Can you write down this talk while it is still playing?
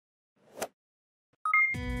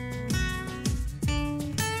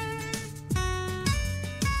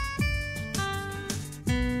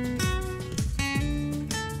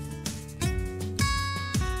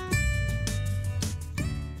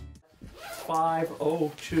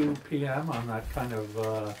5:02 p.m. on that kind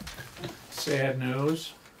of sad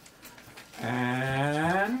news.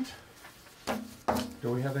 And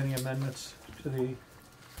do we have any amendments to the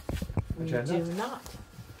agenda? We do not.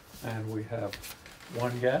 And we have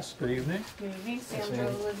one guest. Good evening. Good evening, Sandra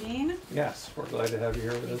Levine. Yes, we're glad to have you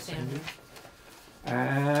here with Hey, us, Cindy. Sandra.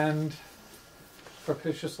 And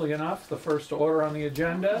propitiously enough, the first order on the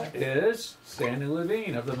agenda is Sandy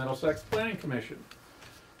Levine of the Middlesex Planning Commission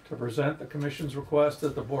to present the Commission's request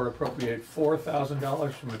that the Board appropriate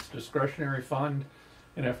 $4,000 from its discretionary fund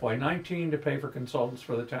in FY19 to pay for consultants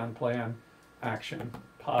for the town plan action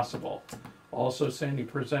possible. Also, Sandy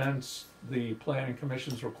presents the Planning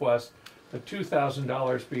Commission's request that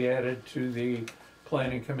 $2,000 be added to the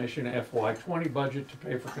Planning Commission FY20 budget to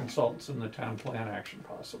pay for consultants in the town plan action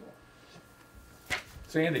possible.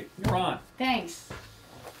 Sandy, you're on. Thanks.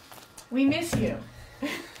 We miss you.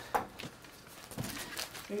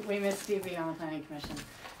 we miss Steve being on the Planning Commission.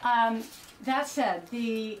 That said,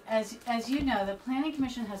 as you know, the Planning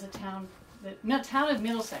Commission has a town of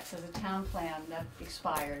Middlesex has a town plan that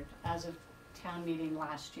expired as of town meeting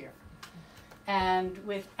last year. And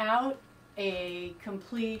without a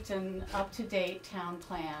complete and up-to-date town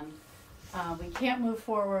plan, we can't move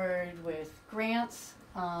forward with grants.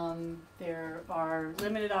 There are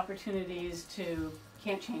limited opportunities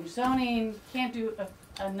can't change zoning, can't do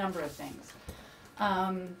a number of things.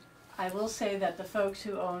 I will say that the folks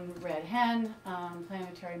who own Red Hen,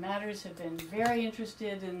 Planetary Matters, have been very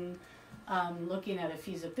interested in looking at a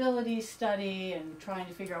feasibility study and trying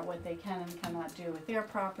to figure out what they can and cannot do with their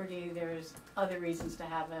property. There's other reasons to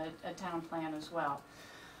have a town plan as well.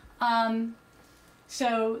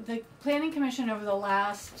 So the Planning Commission over the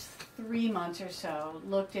last 3 months or so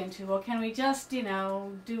looked into, well, can we just,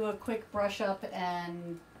 do a quick brush up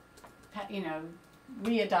and,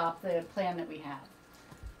 re-adopt the plan that we have?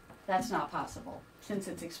 That's not possible. Since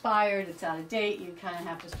it's expired, it's out of date, you kind of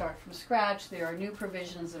have to start from scratch. There are new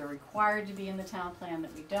provisions that are required to be in the town plan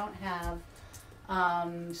that we don't have.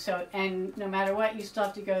 And no matter what, you still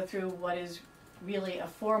have to go through what is really a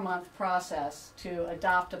 4-month process to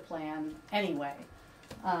adopt a plan anyway,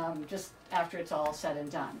 just after it's all said and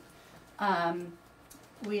done.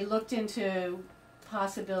 We looked into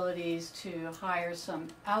possibilities to hire some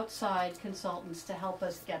outside consultants to help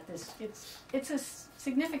us get this. It's a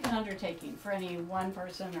significant undertaking for any one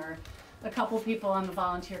person or a couple people on the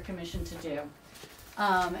volunteer commission to do.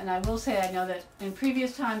 And I will say, I know that in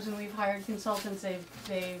previous times when we've hired consultants,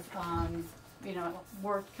 they've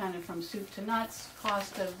worked kind of from soup to nuts,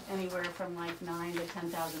 cost of anywhere from like $9,000 to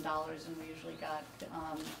 $10,000, and we usually got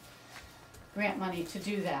grant money to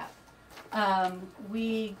do that.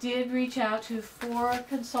 We did reach out to 4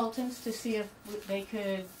 consultants to see if they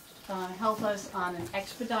could help us on an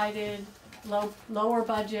expedited, lower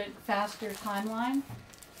budget, faster timeline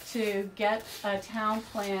to get a town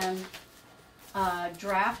plan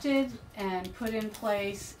drafted and put in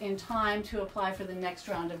place in time to apply for the next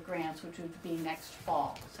round of grants, which would be next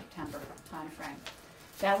fall, September timeframe.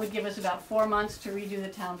 That would give us about 4 months to redo the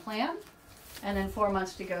town plan, and then 4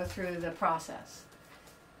 months to go through the process.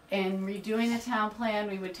 In redoing the town plan,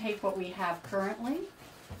 we would take what we have currently.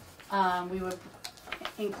 We would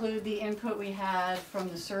include the input we had from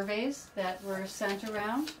the surveys that were sent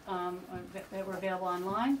around, that were available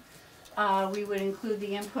online. We would include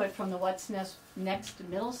the input from the What's Next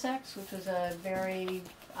Middlesex, which was a very,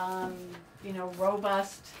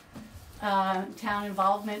 robust town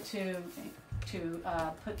involvement to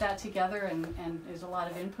put that together, and there's a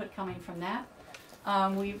lot of input coming from that.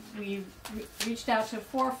 We reached out to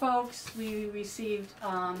 4 folks. We received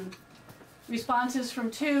responses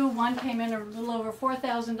from 2. One came in a little over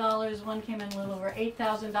 $4,000. One came in a little over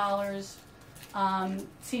 $8,000.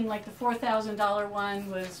 Seemed like the $4,000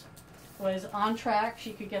 one was on track.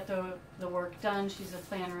 She could get the work done. She's a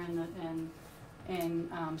planner in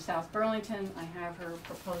South Burlington. I have her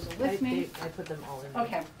proposal with me. I put them all in.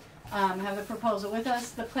 Okay. Have the proposal with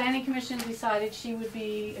us. The Planning Commission decided she would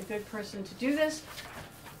be a good person to do this.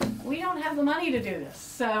 We don't have the money to do this,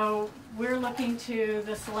 so we're looking to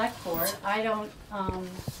the Selectboard.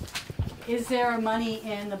 Is there money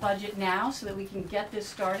in the budget now so that we can get this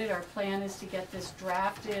started? Our plan is to get this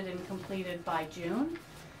drafted and completed by June.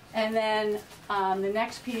 And then the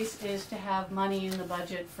next piece is to have money in the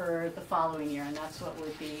budget for the following year, and that's what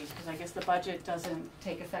would be, because I guess the budget doesn't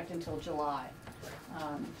take effect until July.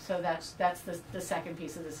 So that's the second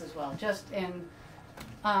piece of this as well. Just in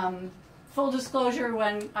full disclosure,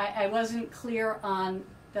 when I wasn't clear on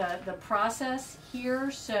the process here,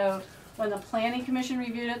 so when the Planning Commission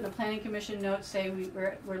reviewed it, and the Planning Commission notes say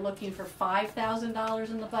we're looking for $5,000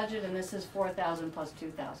 in the budget, and this is $4,000 plus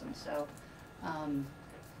 $2,000. So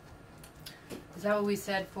Is that what we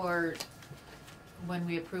said for when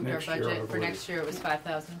we approved our Next year, I budget? For believe. next year, it was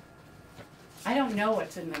 5,000? I don't know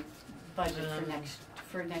what's in the budget Um,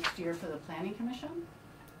 for next year for the planning commission.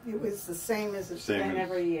 It was the same as it's Same been as-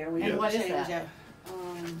 every year. We And didn't what is change that? it. Yeah,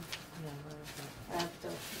 where is that? I have to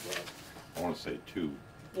look. I wanna say 2.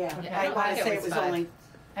 Yeah, Okay. I wanna think say it it was was 5. only,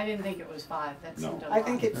 I didn't think it was 5, that No. seemed a lot. I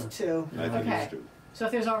think it's 2. I think Okay. it's 2. So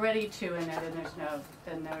if there's already 2 in there,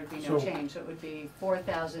 then there would be no So- change. It would be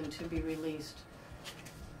 4,000 to be released,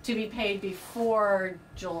 to be paid before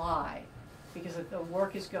July, because if the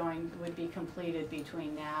work would be completed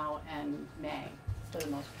between now and May, for the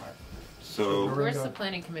most part. So, Where's Dorinda. the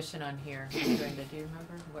planning commission on here? Dorinda, do you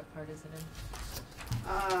remember? What part is it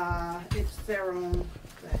in? It's their own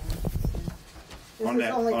thing. This on is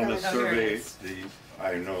that, only on gonna the cover- survey, is.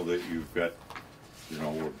 I know that you've got,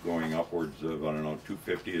 we're going upwards of,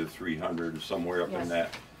 250 to 300, somewhere up Yes. in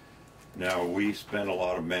that. Now, we spent a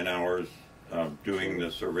lot of man hours doing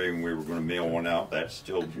the survey, and we were gonna mail one out. That's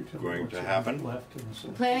still Could you tell me going what's to in happen? left in The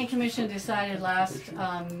planning commission decided last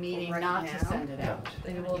Petition. meeting Right not to now? send it out. They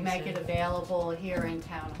We haven't will used make it. it available here in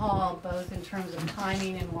town hall, both in terms of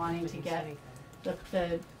timing and wanting to get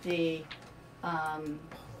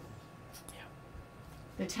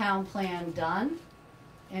the town plan done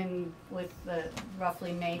and with the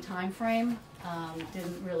roughly May timeframe.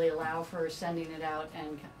 Didn't really allow for sending it out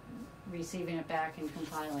and receiving it back and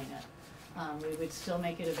compiling it. We would still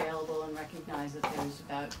make it available and recognize that there's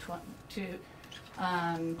about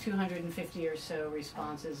 250 or so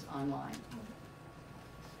responses online.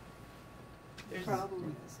 There's-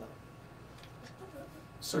 Problem is,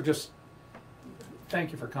 So just,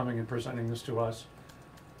 thank you for coming and presenting this to us.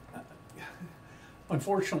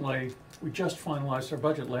 Unfortunately, we just finalized our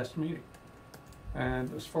budget last meeting.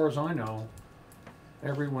 And as far as I know,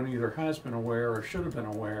 everyone either has been aware or should have been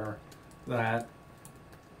aware that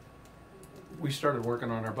we started working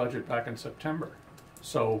on our budget back in September.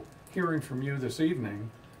 So hearing from you this evening,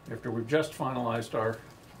 after we've just finalized our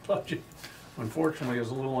budget, unfortunately is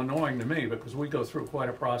a little annoying to me because we go through quite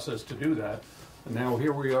a process to do that. And now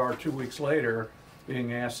here we are 2 weeks later,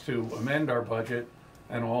 being asked to amend our budget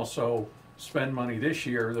and also spend money this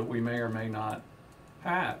year that we may or may not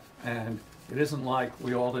have. And it isn't like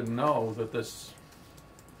we all didn't know that this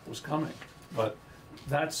was coming. But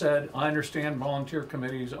that said, I understand volunteer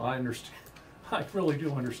committees, I really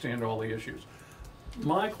do understand all the issues.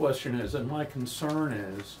 My question is, and my concern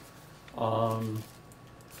is,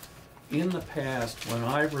 in the past, when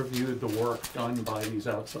I've reviewed the work done by these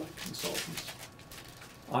outside consultants,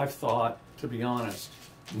 I've thought, to be honest,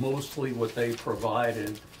 mostly what they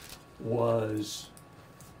provided was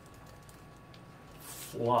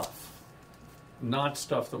fluff, not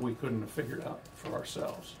stuff that we couldn't have figured out for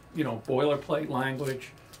ourselves. Boilerplate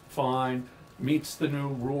language, fine, meets the new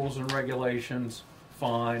rules and regulations,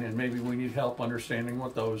 fine, and maybe we need help understanding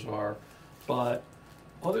what those are. But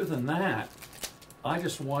other than that, I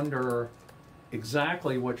just wonder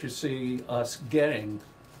exactly what you see us getting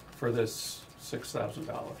for this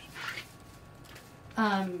 $6,000.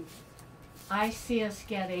 I see us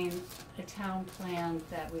getting a town plan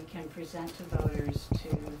that we can present to voters to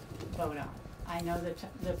vote on. I know that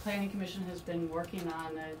the planning commission has been working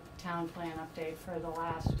on a town plan update for the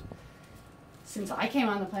since I came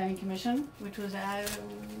on the planning commission, which was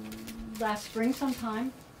last spring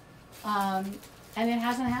sometime, and it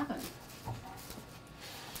hasn't happened.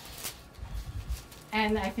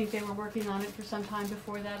 And I think they were working on it for some time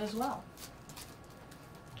before that as well.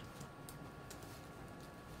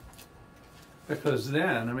 Because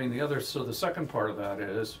then, the second part of that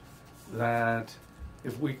is that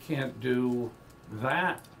if we can't do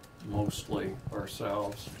that mostly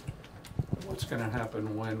ourselves, what's gonna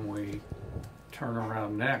happen when we turn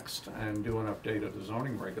around next and do an update of the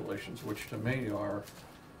zoning regulations, which to me are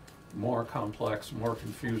more complex, more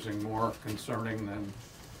confusing, more concerning than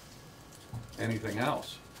anything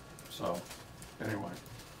else. So, anyway.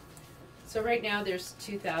 So right now, there's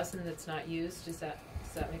 2,000 that's not used. Does that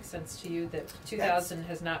make sense to you? That 2,000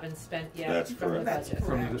 has not been spent yet That's from the correct. That's budget?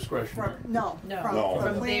 From the correct. discretionary. No, No. from No. the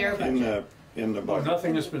From their planning, In the Oh, budget.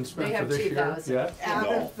 nothing has been spent They for have this year 2,000. yet? out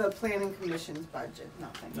No. of the planning commission's budget,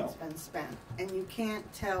 nothing No. has been spent. And you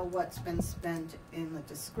can't tell what's been spent in the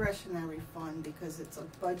discretionary fund because it's a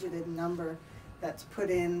budgeted number that's put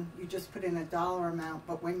in, you just put in a dollar amount,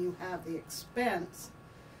 but when you have the expense,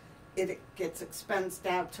 it gets expensed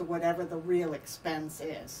out to whatever the real expense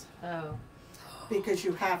is. Oh, Because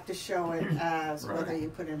you have to show it as whether Right. you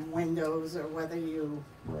put in windows or whether you,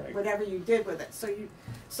 Right. whatever you did with it.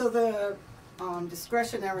 So the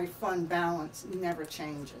discretionary fund balance never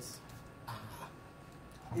changes.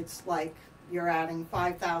 It's like you're adding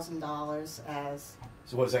 $5,000 as,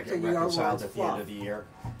 So what does that So get your reconciled words at the end fluff. of the year?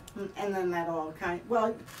 and then that all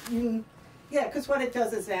well, yeah, because what it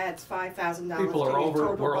does is adds $5,000 to People are your over,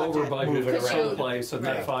 total we're over budget. Move it budgeted around. someplace, and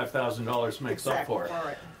that Right. $5,000 makes up Exactly, for it.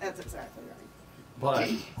 right. That's exactly right. But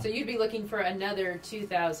So you'd be looking for another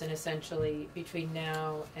 2,000 essentially between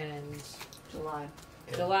now and July.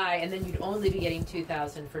 July, and then you'd only be getting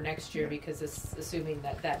 2,000 for next year because it's assuming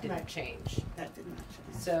that that didn't Right. change. That did not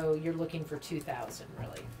change. So you're looking for 2,000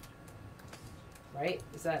 really, right?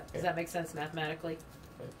 Does that make sense mathematically?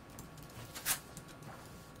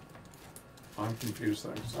 I'm confused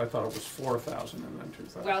then, 'cause I thought it was 4,000 and then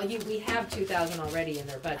 2,000. Well, we have 2,000 already in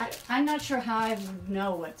their budget. I'm not sure how I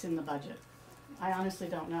know what's in the budget. I honestly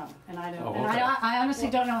don't know, and I don't. Oh, And okay. I honestly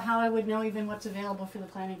don't know how I would know even what's available for the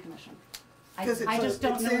planning commission. I Because just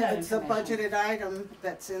don't know that it's a information. budgeted item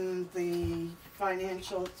that's in the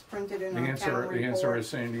financial, it's printed in The our answer, town the answer report. is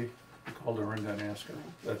Sandy, you call Dorinda and ask her.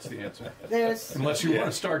 That's the answer. There's, Unless you want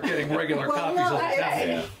to start getting regular Well, copies no,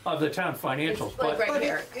 Yeah. of the town financials, It's like but right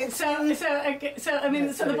here. it's, I mean,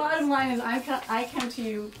 That's so the what it bottom is. line is, I come to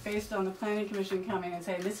you based on the planning commission coming and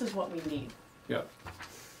saying, this is what we need. yeah.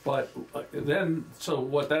 But then, so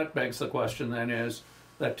what that begs the question then is,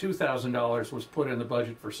 that $2,000 was put in the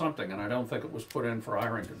budget for something, and I don't think it was put in for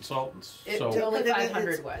hiring consultants. It So, only But it-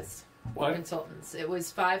 500 was for what? consultants. It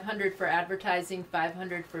was 500 for advertising,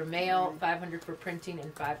 500 for mail, 500 for printing,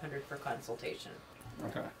 and 500 for consultation.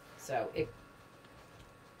 Okay. So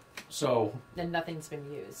So, then nothing's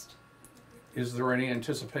been used. is there any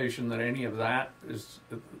anticipation that any of that is,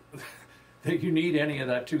 that you need any of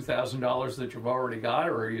that $2,000 that you've already got,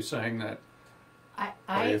 or are you saying that?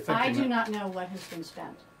 Are you I thinking do that- not know what has been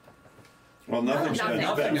spent. Well, nothing's been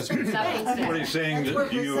Nothing. spent. Nothing's What are spent. you saying, That's that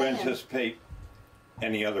what do we're you saying. anticipate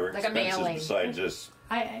any other Like a expenses mailing. besides this?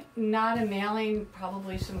 Not a mailing,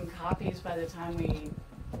 probably some copies by the time we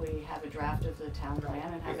have a draft of the town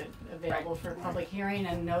plan and have it available for public hearing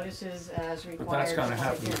and notices as required. But that's gonna for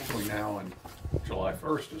happen public hearings. between now and July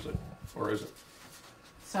 1st, is it? Or is it?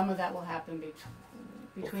 Some of that will happen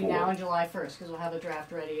between Before. now and July 1st, because we'll have a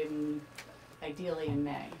draft ready ideally in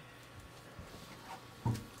May.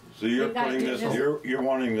 So you're You guys putting did this, this- you're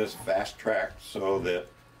wanting this fast tracked so that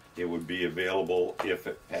it would be available if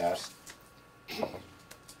it passed, if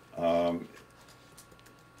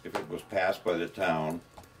it was passed by the town,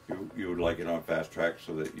 you would like it on fast track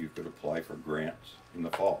so that you could apply for grants in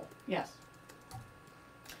the fall. Yes.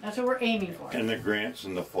 That's what we're aiming for. And the grants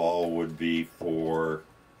in the fall would be for,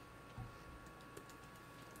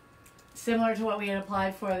 Similar to what we had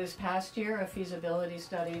applied for this past year, a feasibility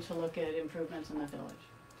study to look at improvements in the village.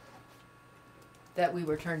 That we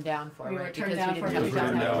were turned down for, We were right? turned Because down we for didn't Because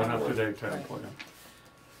have we we enough. didn't don't have know. an up-to-date town Right. plan.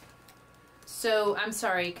 So I'm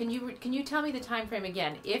sorry. Can you tell me the time frame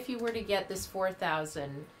again? If you were to get this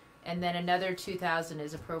 4,000, and then another 2,000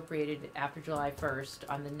 is appropriated after July 1st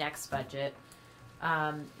on the next budget,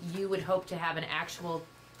 you would hope to have an actual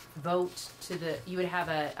vote to the. You would have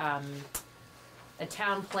a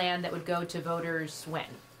town plan that would go to voters when?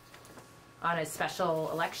 On a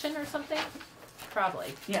special election or something?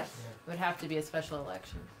 Probably. Yes. It would have to be a special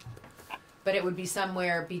election. But it would be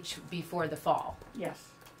somewhere before the fall Yes.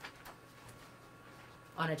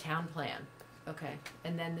 on a town plan. Okay.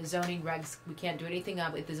 And then the zoning regs, we can't do anything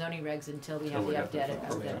with the zoning regs until we have Until the we have the updated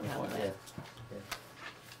updated town plan. plan.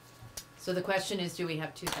 So the question is, do we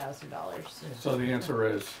have $2,000? So the answer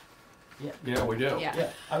is, yeah, we do. Yeah. Yeah,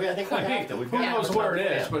 I mean, I think we have to. We've Who got Yeah. knows to where it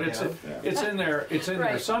have a is, but plan, it's, you know? it's in there, it's in there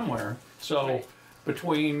Right. somewhere. So Right.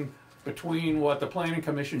 between what the planning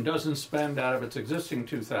commission doesn't spend out of its existing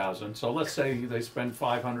 2,000, so let's say they spend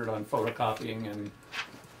 500 on photocopying and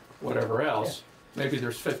whatever else, maybe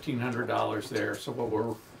there's $1,500 there, so what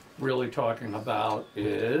we're really talking about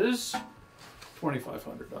is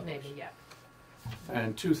 $2,500. Maybe, yeah.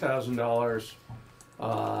 And $2,000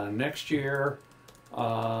 next year.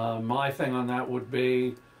 My thing on that would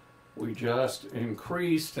be, we just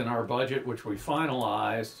increased in our budget, which we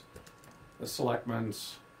finalized, the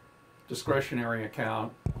selectmen's discretionary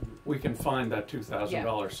account. We can find that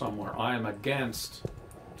 $2,000 somewhere. I am against,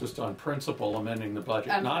 just on principle, amending the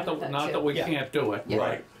budget. I'm Not fine with that, that not too. that we Yeah. can't do it. Yeah.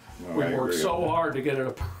 right. No, We I worked agree so with that. hard to get it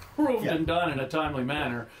approved Yeah. and done in a timely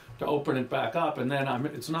manner to open it back up, and then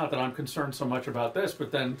it's not that I'm concerned so much about this,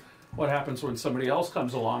 but then what happens when somebody else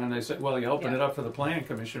comes along and they say, well, you open Yeah. it up for the planning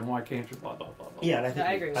commission, why can't you, blah, blah, blah, blah. Yeah, and I think.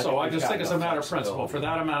 I agree with So I we've just got think it's a enough matter of principle, for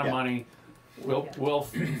that amount of Yeah. money, we'll, Yeah. we'll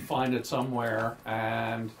find it somewhere,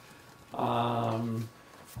 and,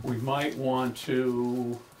 we might want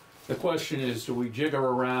to, the question is, do we jigger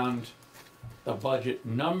around the budget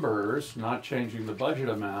numbers, not changing the budget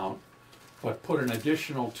amount, but put an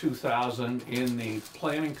additional 2,000 in the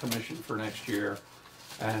planning commission for next year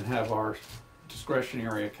and have our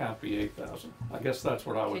discretionary account be 8,000. I guess that's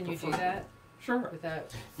what I would Can you prefer. do that Sure.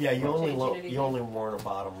 without, Yeah, you only Changing anything? you only warn a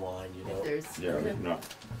bottom line, you if know. there's? Yeah, no.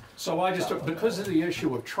 So I just, because of the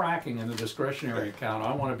issue of tracking in the discretionary account,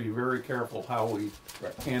 I want to be very careful how we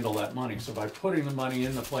Right. handle that money. So by putting the money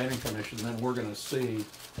in the planning commission, then we're going to see.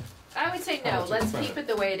 I would say How no, it's let's expended. keep it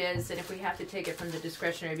the way it is, and if we have to take it from the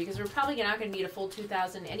discretionary, because we're probably not gonna need a full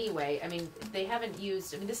 2,000 anyway. I mean, they haven't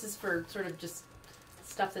used, I mean, this is for sort of just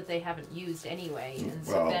stuff that they haven't used anyway, and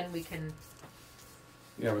so Well- then we can.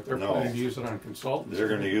 Yeah, but they're No. planning to use it on consultants. They're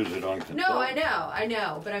gonna use it on consultants. No, I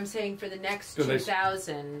know, but I'm saying for the next Do they-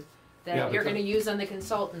 2,000 Yeah, that but you're the- gonna use on the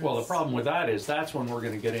consultants. Well, the problem with that is that's when we're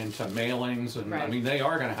going to get into mailings, and I Right. mean, they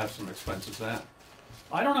are going to have some expenses then.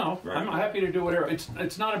 I don't know. Right. I'm happy to do whatever.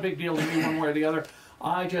 It's not a big deal to me one way or the other.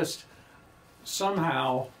 I just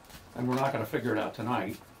somehow, and we're not going to figure it out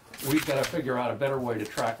tonight. We've got to figure out a better way to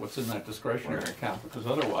track what's in that discretionary account, because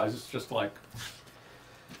otherwise it's just like,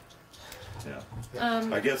 Yeah.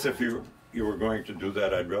 I guess if you were going to do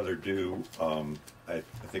that, I'd rather do, I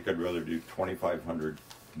think I'd rather do 2,500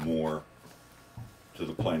 more to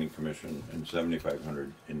the planning commission and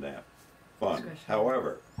 7,500 in that fund. Discretionary.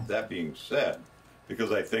 However, that being said,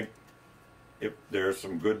 because I think if there are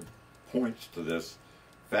some good points to this,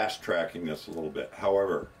 fast tracking this a little bit.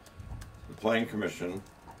 However, the planning commission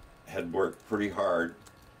had worked pretty hard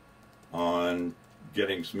on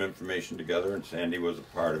getting some information together, and Sandy was a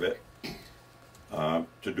part of it,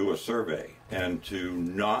 to do a survey. And to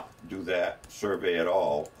not do that survey at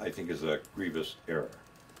all, I think is a grievous error.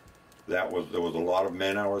 There was a lot of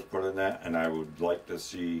man hours put in that, and I would like to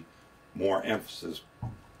see more emphasis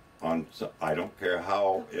on, I don't care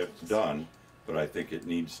how it's done, but I think it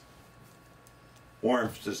needs, more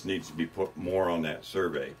emphasis needs to be put more on that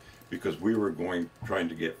survey, because we were trying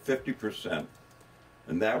to get 50%,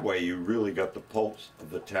 and that way you really got the pulse of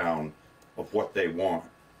the town of what they want,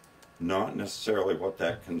 not necessarily what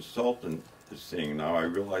that consultant is seeing. Now, I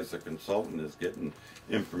realize the consultant is getting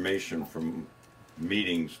information from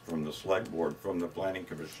meetings from the select board, from the planning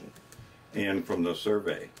commission, and from the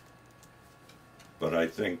survey. But I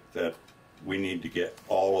think that we need to get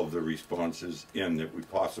all of the responses in that we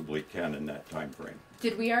possibly can in that time frame.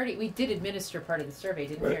 Did we did administer part of the survey,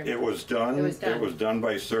 didn't we? It was done. It was done. It was done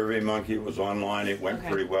by SurveyMonkey. It was online. It went Okay.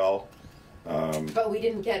 pretty well. But we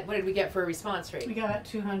didn't get, what did we get for a response We rate? got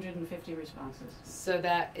 250 responses. So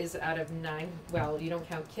that is out of 9, well, you don't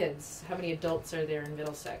count kids. How many adults are there in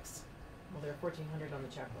Middlesex? Well, there are 1,400 on the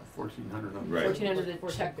checklist. 1,400 on the Right. 1,400 the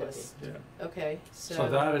 1450. checklist. Yeah. Okay, So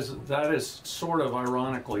that is sort of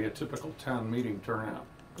ironically a typical town meeting turnout.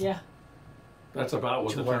 Yeah. That's about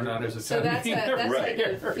what the 200. turnout is at So town that's meeting. that's Right, like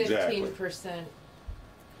a exactly. 15%.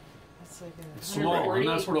 That's like a It's small, and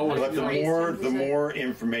that's what always- But the 140, more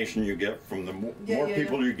information you get from the more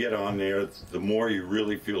people you get on there, the more you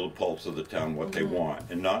really feel the pulse of the town, what they want,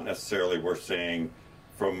 and not necessarily we're saying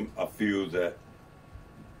from a few that,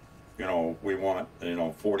 you know, we want,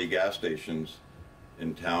 40 gas stations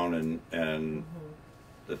in town, and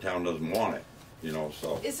the town doesn't want it,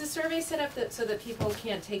 so. Is the survey set up so that people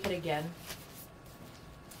can't take it again?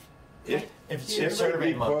 It If it's it a could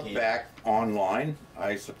survey be put monkey, back online,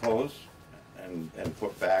 I suppose, and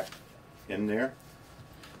put back in there.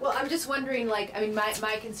 Well, I'm just wondering, like, I mean,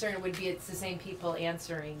 my concern would be it's the same people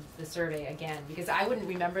answering the survey again, because I wouldn't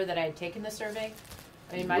remember that I had taken the survey.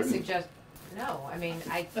 I mean, Wouldn't? no, I mean,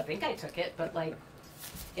 I think I took it, but like,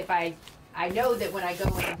 if I know that when I go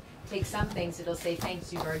and take some things, it'll say,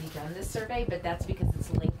 thanks, you've already done this survey, but that's because it's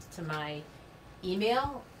linked to my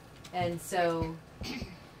email, and so,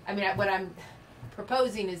 I mean, what I'm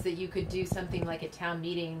proposing is that you could do something like a town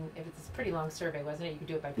meeting, if it's a pretty long survey, wasn't it? You could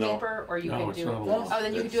do it by No. paper, or you No, could it's do not it, long. oh,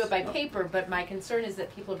 then you could do it by No. paper, but my concern is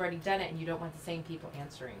that people have already done it and you don't want the same people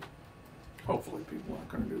answering. Hopefully people aren't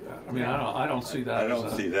gonna do that. I mean, I don't see that I as don't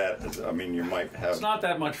a- see that as, you might have. It's not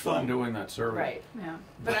that much fun doing that survey. Right. Yeah,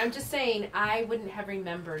 But I'm just saying, I wouldn't have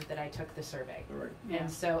remembered that I took the survey. Right. yeah.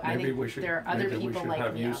 And so I Maybe we think should, there are other maybe we people should like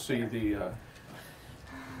have me you out see there.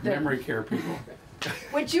 the memory care people.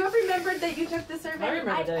 Would you have remembered that you took the survey? I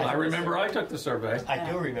remember that. I remember I took the survey.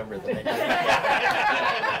 I do remember that.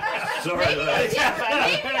 Sorry, Maybe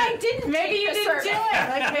I didn't Maybe take you the didn't survey. do it.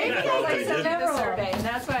 Like maybe Well, like they some didn't. The survey, and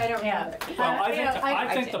that's why I don't Yeah. remember it. Well, I think,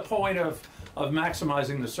 I think did. the point of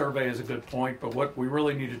maximizing the survey is a good point, but what we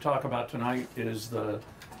really need to talk about tonight is the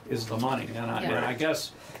money. And I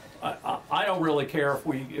guess, I don't really care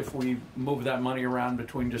if we move that money around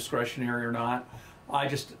between discretionary or not.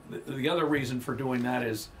 The other reason for doing that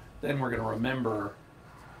is then we're gonna remember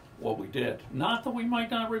what we did. Not that we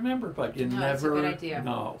might not remember, but you No, it's a never good idea.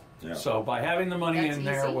 know. Yeah. So by having the money That's in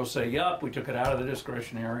there, easy. we'll say, yup, we took it out of the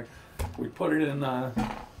discretionary, we put it in the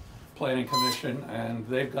planning commission, and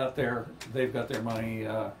they've got their money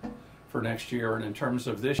for next year. And in terms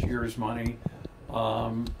of this year's money,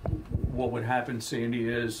 what would happen, Sandy,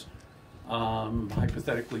 is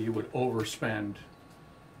hypothetically you would overspend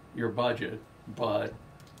your budget, but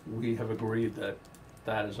we have agreed that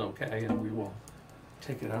that is okay, and we will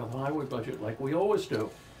take it out of the highway budget like we always do.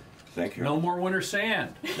 Thank you. No more winter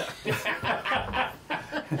sand. Well,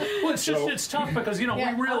 it's just, So- it's tough because, you know,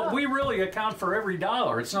 Yeah. we really account for every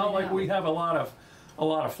dollar. It's not like Yeah. we have a lot of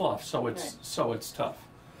fluff, so it's tough.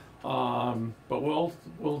 But we'll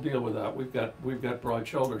deal with that. We've got broad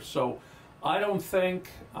shoulders. So I don't think,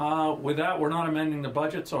 with that, we're not amending the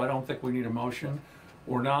budget, so I don't think we need a motion.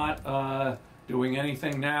 We're not doing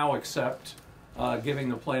anything now except giving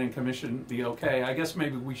the planning commission the okay. I guess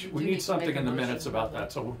maybe we do need need to something make a in the motion minutes about about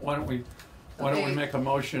that. So why don't we Okay. make a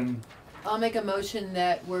motion? I'll make a motion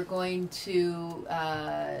that we're going to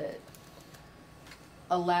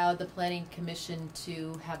allow the planning commission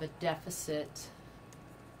to have a deficit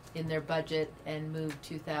in their budget and move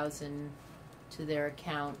 2,000 to their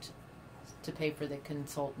account to pay for the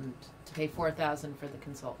consultant, to pay 4,000 for the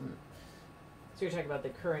consultant, So you're talking about the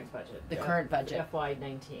current budget? the current budget,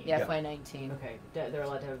 FY19? the FY19. Okay, they're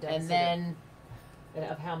allowed to have a deficit And then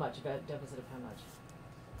of how much? A deficit of how much?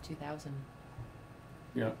 2,000.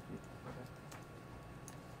 Yeah. Okay.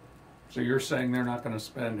 So you're saying they're not going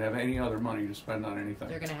to have any other money to spend on anything?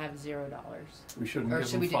 They're gonna have $0. We shouldn't Or give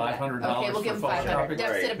should them we do that? $500 Okay, we'll give them for 500. photocopy?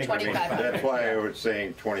 Deficit Right. of Make it 2,500. That's why I was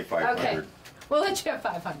saying 2,500. Okay. We'll let you have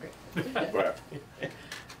 500 But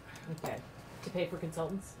Okay. To pay for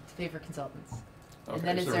consultants? to pay for consultants. And Okay,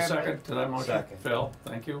 then is is there a there a- second to that motion? Second. Phil,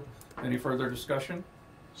 thank you. Any further discussion?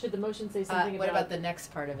 Should the motion say something What about? about the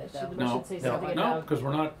next part of it, Should though? the No. motion say No. something No, about? because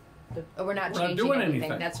we're not, Oh, we're not We're not changing doing anything.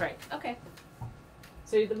 anything. That's right. Okay.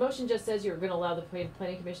 So the motion just says you're gonna allow the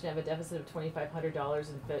planning commission to have a deficit of $2,500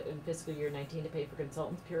 in fiscal year 19 to pay for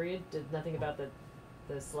consultants, period? Did nothing about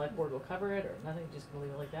the select board will cover it, or nothing, just gonna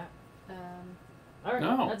leave it like that? All right,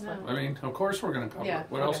 no. that's fine. I mean, of course we're going to cover Yeah. it.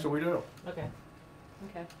 What else Okay. do we do? Okay.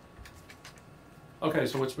 Okay. Okay,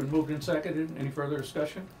 so it's been moved and seconded. Any further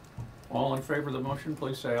discussion? All in favor of the motion,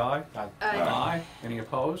 please say aye. Aye. Any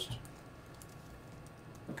opposed?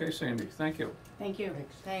 Okay, Sandy, thank you. Thank you.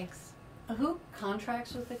 Thanks. Who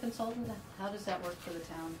contracts with the consultant? How does that work for the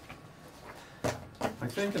town? I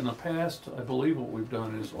think in the past, I believe what we've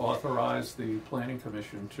done is authorize the planning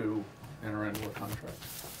commission to enter into a contract.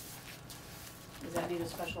 Does that need a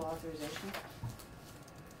special authorization?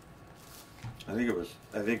 I think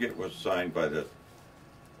it was signed by the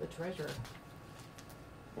treasurer,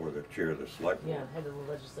 chair of the select board. yeah, head of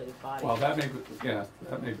the legislative body. Well, that may be,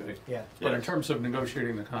 that may be. Yeah. But in Yes. terms of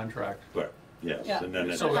negotiating the contract, But, yes, Yeah. and then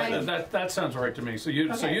it. so Right. that sounds right to me. So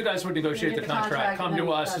you Okay. guys would negotiate You the get the contract, contract, come and to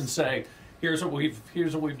then us and that's- say, here's what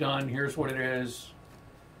we've done, here's what it is.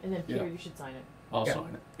 And then Peter, Yeah. you should sign it. I'll Yeah.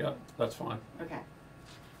 sign it. Yeah, that's fine. Okay,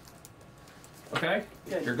 Okay?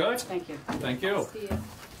 good. You're good? Thank you. Thank you. See ya.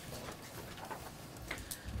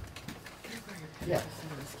 Yeah.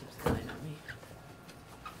 This keeps going on me.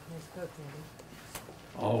 Nice coat, Sandy.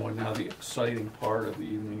 Oh, and now the exciting part of the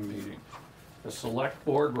evening meeting. The select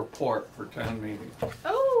board report for town meeting.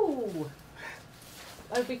 Oh!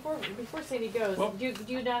 Before Sandy goes, Well- do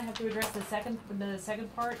you not have to address the second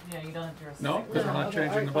part? No, you don't have to address the No, second. because we're not Okay,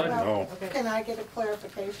 changing the all right, budget. No. Okay. Can I get a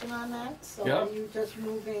clarification on that? So Yeah. are you just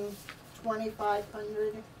moving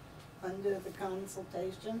 2,500 under the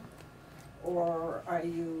consultation? Or are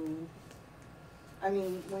you, I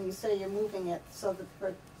mean, when you say you're moving it, so that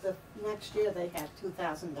for the next year they have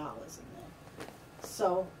 $2,000 in there.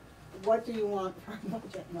 So what do you want for a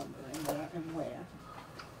budget number and where?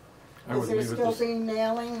 I would Is there leave it still this- be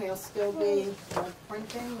mailing, there'll still be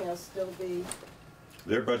printing, there'll still be,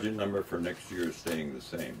 Their budget number for next year is staying the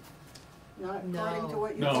same. not No. according to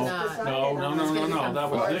what you No, just Not- decided? no, on? no, It's gonna no, become that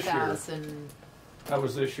was this year. 4,000. That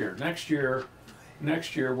was this year.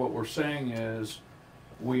 Next year, what we're saying is,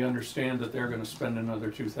 we understand that they're gonna spend another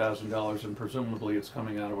 $2,000 and presumably it's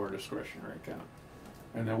coming out of our discretionary account.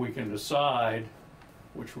 And then we can decide,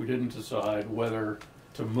 which we didn't decide, whether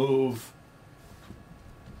to move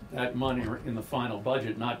that money in the final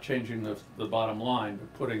budget, not changing the bottom line,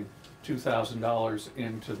 but putting $2,000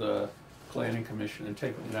 into the planning commission and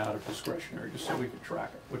taking it out of discretionary, just so we could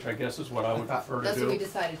track it, which I guess is what I would prefer to That's what we do.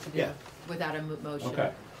 decided to do, Yeah. without a motion.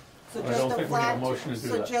 Okay, So I just don't a think we need a flat- motion to do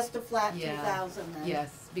So that. just a flat Yeah. 2,000 then? Yes,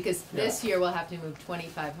 because this year we'll have to move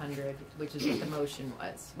 2,500, which is what the motion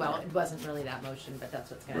was. Well, it wasn't really that motion, but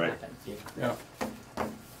that's what's gonna Right. happen. yeah.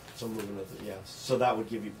 So moving to the, yeah, so that would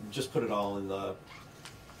give you, just put it all in the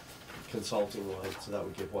consulting line, so that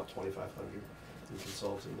would give what, 2,500 in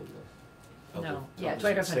consulting and the other. No, yeah, others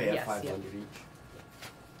 2,500, stay at yes, 500 each.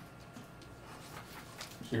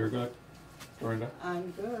 So you're good, Dorinda?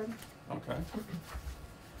 I'm good. Okay.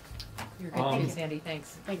 You're good, Um, thanks, Sandy,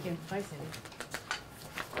 thanks. Thank you. Bye,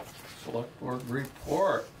 Sandy. Select board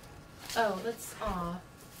report. Oh, let's,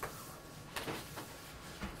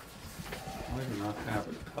 I do not have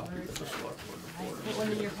a copy of the select board I report. put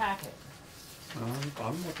one in your packet.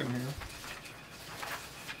 I'm looking here.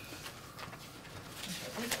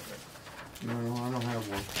 No, I don't have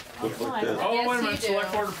one. Looks like fine. this. Oh, Yes, wait a you minute, do.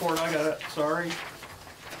 select board report, I got it, sorry.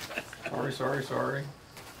 Sorry.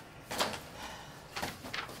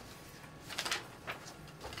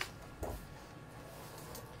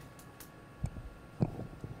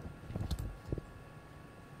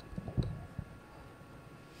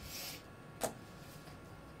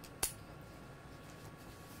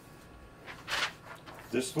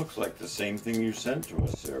 This looks like the same thing you sent to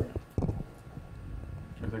us, Sarah.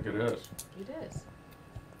 I think it is. It is.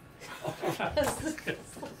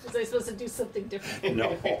 Was I supposed to do something different?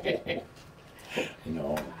 No.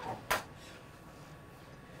 No.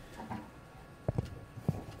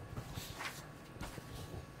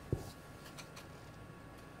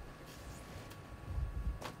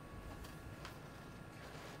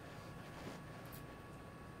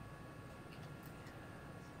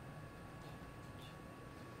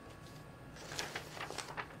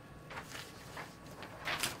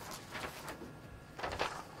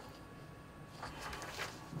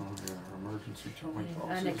 Oh, yeah, our emergency towing An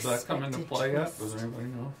policy. Does that come into unexpected play yet? twist. Does anybody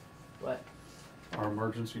know? What? Our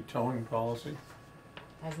emergency towing policy?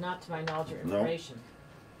 Has not, to my knowledge or No. information.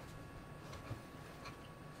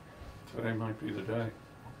 Today might be the day.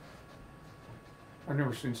 I've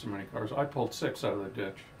never seen so many cars. I pulled 6 out of the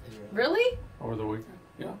ditch really? over the weekend.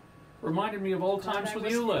 Yeah. Reminded me of old Glad times I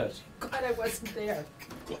with you, wasn't- Liz. Glad I wasn't there.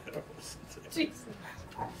 Glad I wasn't there. Jeez.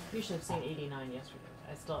 You should have seen 89 yesterday.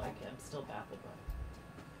 I'm still baffled by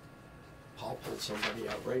it. Paul pulled somebody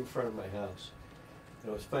out right in front of my house.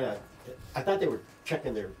 It was funny. I thought they were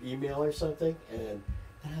checking their email or something, and then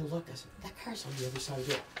I looked. I said, "That car's on the other side of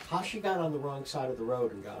the road. How she got on the wrong side of the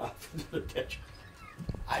road and got off into the ditch?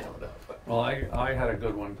 I don't know." But Well, I had a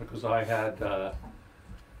good one because I had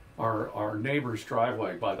our neighbor's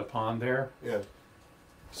driveway by the pond there. yeah,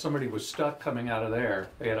 Somebody was stuck coming out of there.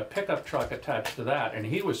 They had a pickup truck attached to that, and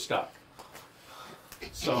he was stuck.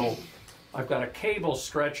 So I've got a cable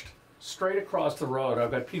stretched straight across the road. I've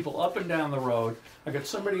got people up and down the road. I got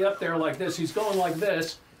somebody up there like this. He's going like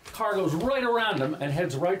this. Car goes right around him and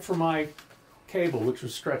heads right for my cable, which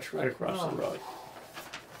was stretched right across the road.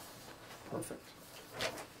 Perfect.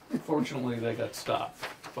 Fortunately, they got stopped,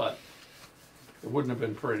 but it wouldn't have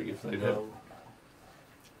been pretty if they did.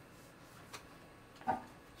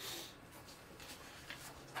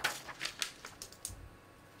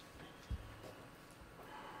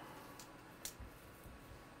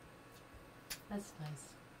 That's nice.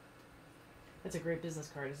 That's a great business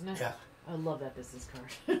card, isn't it? yeah. I love that business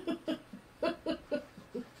card.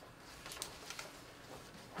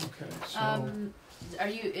 Okay, so Are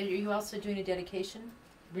you also doing a dedication?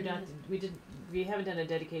 We're not. We haven't done a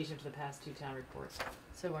dedication for the past 2 town reports.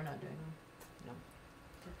 So we're not doing one.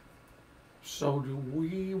 so do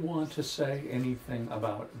we want to say anything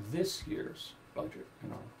about this year's budget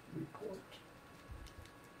in our report?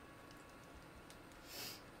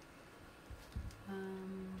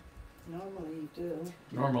 Normally you do,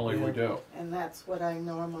 Normally we do. and that's what I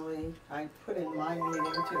put in my meeting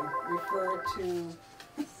to refer to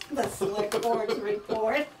the select board's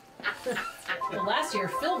report. Well, last year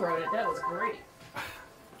Phil wrote it. That was great.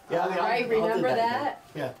 Yeah, I mean, Right, I'll do remember again. that?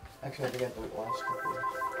 Yeah, actually, I think I did it last couple of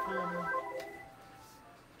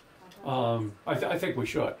years. I think we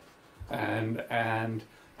should, and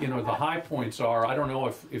you know the high points are. I don't know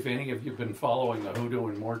if any of you've been following the hoodoo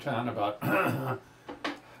in Moortown about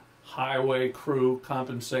highway crew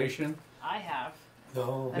compensation. I have.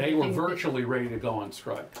 No. They were virtually ready to go on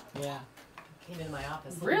strike. Yeah. Came into my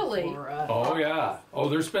office. Really? For, Oh yeah. Oh,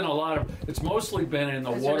 there's been a lot of. It's mostly been in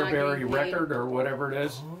the 'Cause they're not Waterbury getting paid. Record or whatever it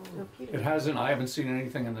is. Oh. It hasn't. I haven't seen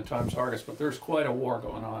anything in the Times Argus, but there's quite a war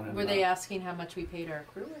going on. In, Were they asking how much we paid our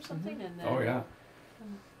crew or something? And then Oh yeah.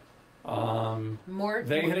 more.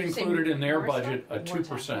 They had did you say included in their Morristown? budget a Moortown,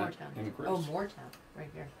 2% Moortown. increase. Oh, Moortown, right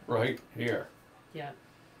here. Right here. Yeah.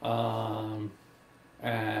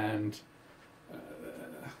 And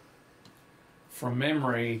from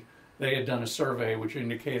memory, they had done a survey which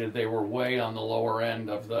indicated they were way on the lower end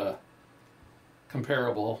of the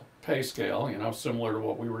comparable pay scale, you know, similar to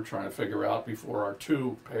what we were trying to figure out before our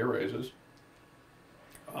 2 pay raises.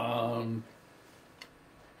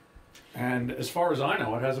 And as far as I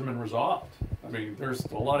know, it hasn't been resolved. I mean, there's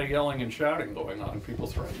a lot of yelling and shouting going on, people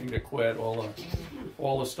threatening to quit,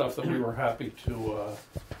 all the stuff that we were happy to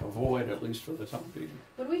avoid, at least for the time being.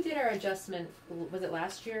 When we did our adjustment, was it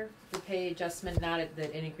last year? The pay adjustment, not at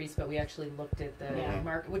the increase, but we actually looked at the Yeah.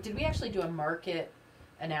 market. Did we actually do a market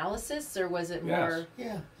analysis, or was it more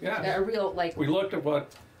Yeah. Yeah, a real like? we looked at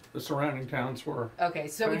what the surrounding towns were. Okay,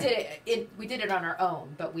 so we did it. We did it on our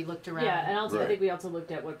own, but we looked around. Yeah, and also I Right. think we also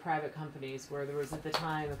looked at what private companies, where there was at the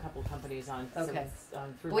time a couple companies on. Okay.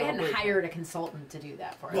 Through We hadn't Bellwood. hired a consultant to do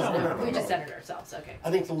that for us. No. We just did it ourselves. Okay.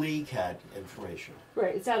 I think the league had information.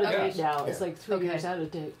 Right, it's out of Yes. date now. It's Yeah. like 3 Okay. years out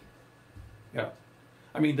of date. Yeah.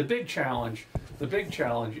 I mean, the big challenge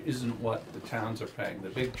isn't what the towns are paying. The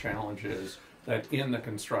big challenge is that in the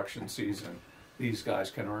construction season, these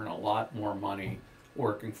guys can earn a lot more money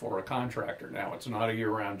working for a contractor. Now, it's not a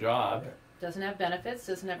year-round job. Doesn't have benefits.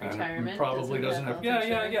 Doesn't have And retirement. probably doesn't have, health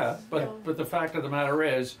yeah. insurance. But the fact of the matter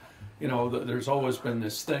is, you know, there's always been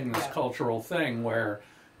this thing, this Yeah. cultural thing where,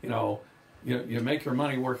 you know, you make your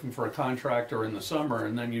money working for a contractor in the summer,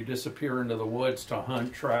 and then you disappear into the woods to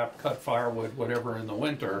hunt, trap, cut firewood, whatever in the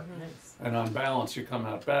winter, Nice. and on balance you come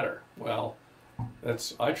out better. Well,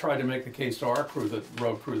 I tried to make the case to our crew, that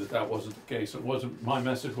road crew, that wasn't the case. It wasn't, my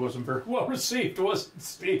message wasn't very well received, wasn't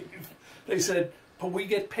Steve? They said, but we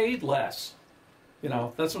get paid less. You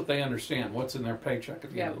know, that's what they understand, what's in their paycheck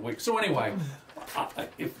at the end of the week. So anyway,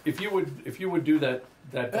 if you would do that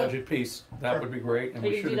budget piece, that would be great, and Are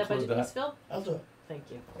we you should gonna do that include budget piece, that. Phil? I'll do it. Thank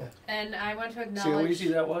you. And I want to See how acknowledge, easy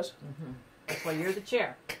that was? That's why you're the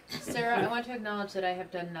chair. Sarah. I want to acknowledge that I have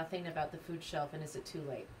done nothing about the food shelf, and is it too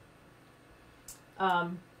late? I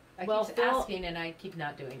Well, keep Phil- asking, and I keep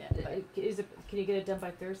not doing it. But Can you get it done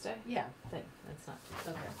by Thursday? yeah. That's not.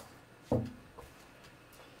 Okay.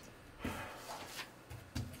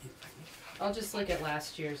 I'll just look at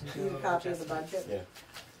last year's and do a Need a little copy of the adjustments. budget?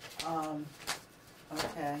 Yeah.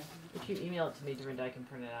 Okay. If you email it to me, Dorinda, I can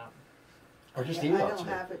print it out. Or just I email it don't to me.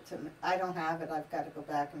 have it to me, I don't have it, I've gotta go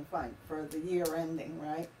back and find, for the year ending,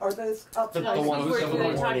 right? Or those, up The to No, one we're with the gonna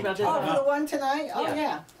one talk morning. about this. Oh, for the one tonight? Oh, Yeah.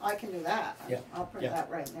 yeah, I can do that. Yeah. I'll print Yeah. that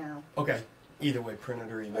right now. Okay. Either way, print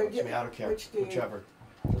it or email it to me. I don't care. Which do you- Whichever.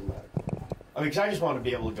 Doesn't matter. I mean, 'cause I just want to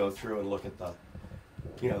be able to go through and look at the,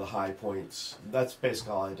 the high points. That's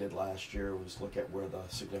basically all I did last year, was look at where the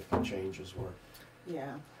significant changes were.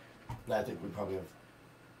 Yeah. And I think we probably have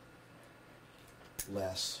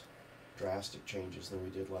less drastic changes than we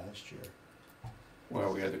did last year.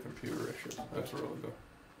 Well, we had the computer issue, that's really good.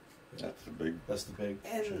 That's the big, That's the big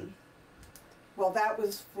And, change. well, that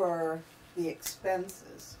was for the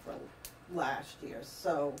expenses for last year,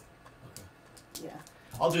 so, Okay. yeah.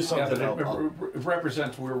 I'll do Yeah, something but it else.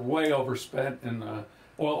 represents we're way overspent in the,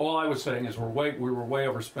 well, all I was saying is we were way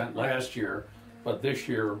overspent last year, but this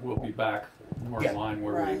year we'll be back more Yeah. in line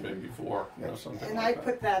where Right. we've been before, you know, something And like I that.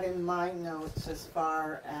 put that in my notes as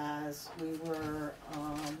far as we were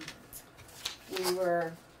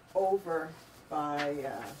over by, where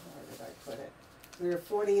did I put it? We were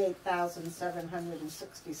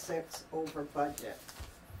 48,766 over budget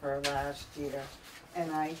for last year.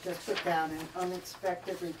 And I just put down an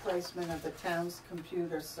unexpected replacement of the town's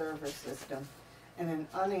computer server system and an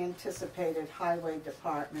unanticipated highway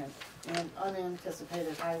department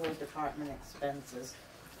expenses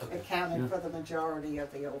Okay. accounted Yeah. for the majority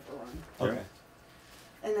of the overrun. Okay.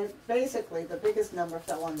 And then basically, the biggest number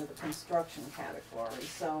fell under the construction category,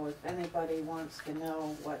 so if anybody wants to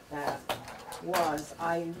know what that was,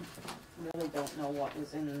 I really don't know what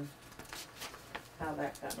was in, how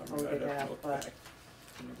that got I'd voted have to out, look but,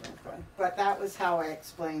 back. but that was how I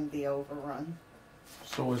explained the overrun.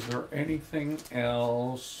 So is there anything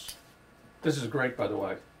else? This is great, by the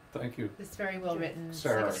way, thank you. It's very well written. It's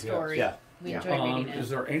Sarah, like a story. Yeah. We Yeah. enjoy reading it. Is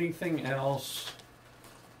there anything else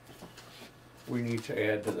we need to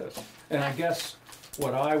add to this? And I guess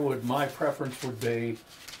my preference would be,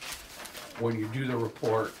 when you do the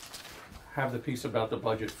report, have the piece about the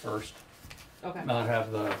budget first, Okay. not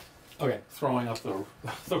have the Okay. throwing up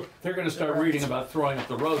they're gonna start reading about throwing up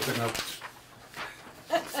the roads, they're gonna,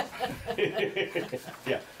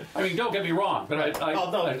 Yeah. I mean, don't get me wrong, but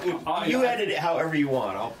Oh, no, you edit it however you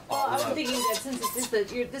want. Well, I was thinking that since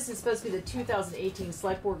this is supposed to be the 2018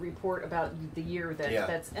 select board report about the year Yeah.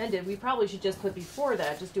 that's ended, we probably should just put before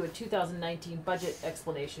that, just do a 2019 budget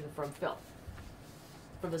explanation from Phil.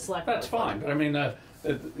 From the select board. that's fine, but I mean,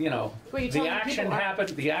 you know, Well, you're the telling people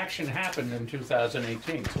action happened in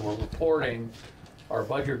 2018, so we're reporting our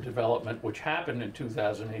budget development, which happened in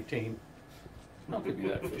 2018, Don't give me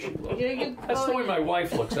that fishy look. You That's the way my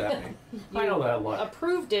wife looks at me. I know that look.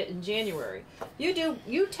 approved it in January.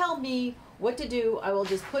 You tell me what to do. I will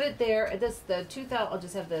just put it there. The 2000. I'll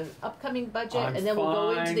just have the upcoming budget, I'm and then we'll go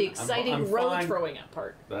into fine. the I'm exciting road fine. throwing up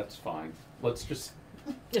part. That's fine. Let's just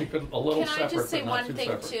keep it a little Can I separate, just say but not one too thing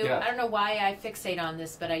separate. too? Yeah. I don't know why I fixate on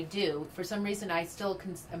this, but I do. For some reason, I still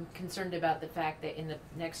am concerned about the fact that in the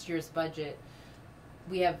next year's budget,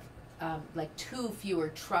 we have like 2 fewer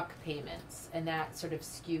truck payments, and that sort of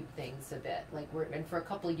skewed things a bit. Like and for a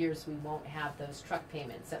couple of years, we won't have those truck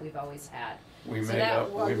payments that we've always had. We So made that- up.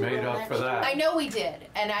 Well, We you made will up for next that. I know we did,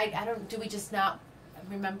 and I don't. Do we just not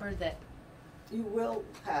remember that? You will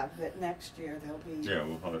have it next year, there'll be, Yeah,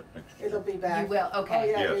 we'll have it next year. it'll be back. You will. Okay. Oh,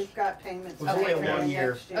 yeah, Yes. we've got payments. It was only a back for 1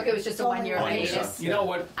 year. next Okay, it was just a It's only 1 year 1 year. hiatus. You know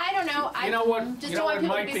what? I don't know. You know what? Just You don't know want what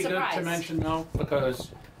people might to be be good surprised. to mention though,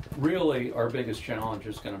 because really our biggest challenge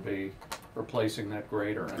is going to be replacing that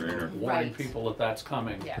grader, and Grader. warning Right. people that that's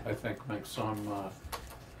coming. Yeah. I think makes some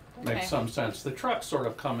Okay. sense. The trucks sort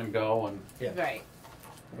of come and go, and Yeah. Right.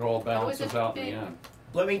 it all balances a out in big- the end.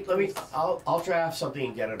 Let me. I'll draft something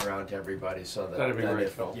and get it around to everybody so that. That'd be that great,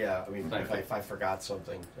 if, Phil. Yeah, I mean, Thank you. if I forgot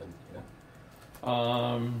something, then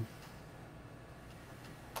yeah.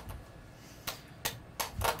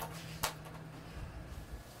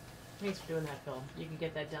 Thanks for doing that, Phil. You can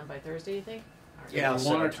get that done by Thursday, you think? All right. Yeah, I'll Do we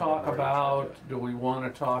send want it to to them talk right about? after. Do we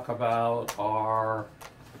want to talk about our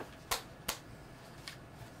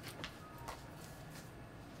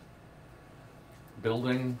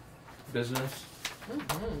building business?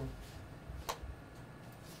 Mm-hmm.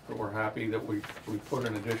 But we're happy that we put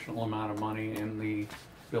an additional amount of money in the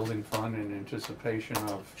building fund in anticipation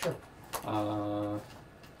of, Sure.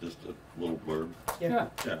 Just a little blurb. yeah,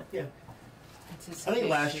 Yeah, Yeah. I think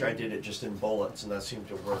last year I did it just in bullets, and that seemed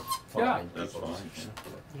to work fine. Yeah. that's People fine. just-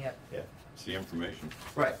 Yep. Yeah. It's the information.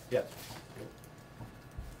 Right. Yeah.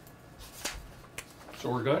 so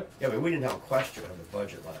we're good? Yeah, but we didn't have a question on the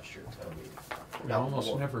budget last year. I mean, We not almost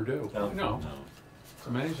more. never do. No. I know, No. it's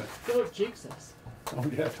amazing. Don't jinx us. Oh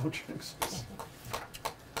yeah, don't jinx us.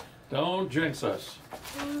 Don't jinx us.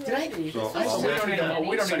 Did I? So We I'll don't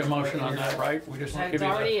make, need a motion on that, right? We just give It's you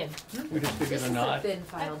already the, in. we just give you This the is a nod. thin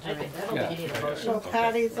file I think, I don't Yeah. think you need a Yeah. motion. So Okay.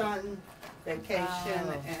 Patty's on vacation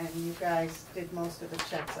Oh. and you guys did most of the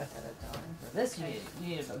checks ahead of time. For this, you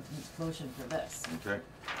need a motion for this. okay.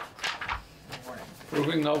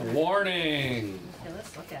 Approving the warning. Okay,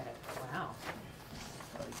 let's look at it. Wow.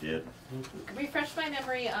 I did. Refresh my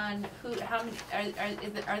memory on how many,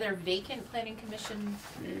 are there vacant planning commission?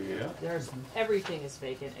 Yeah. Everything is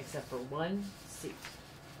vacant except for 1 seat.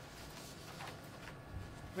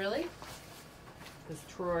 Really? Because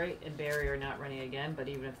Troy and Barry are not running again, but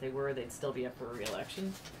even if they were, they'd still be up for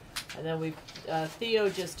re-election. And then Theo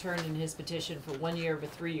just turned in his petition for 1 year of a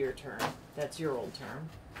 3-year term. That's your old term.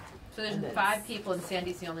 So there's And then- 5 people and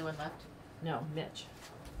Sandy's the only one left? No, Mitch.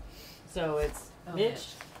 So it's Oh,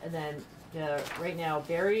 Mitch, and then right now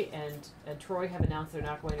Barry and Troy have announced they're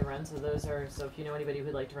not going to run. So those are if you know anybody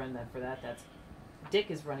who'd like to run that for that, that's Dick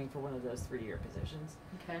is running for one of those 3-year positions.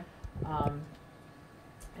 Okay.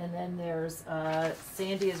 And then there's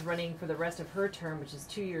Sandy is running for the rest of her term, which is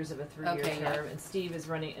 2 years of a 3-year Okay, term, yeah. and Steve is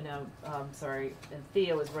running. And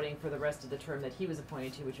Theo is running for the rest of the term that he was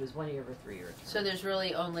appointed to, which was 1 year of a 3-year term. So there's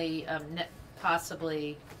really only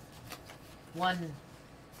possibly one.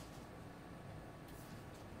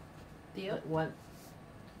 Theo? One,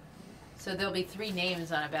 So there'll be 3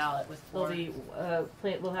 names on a ballot with 4. there'll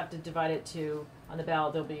be we'll have to divide it to on the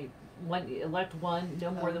ballot. There'll be elect one,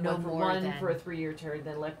 no more than no one for more one than. for a 3-year term,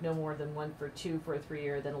 then elect no more than one for 2 for a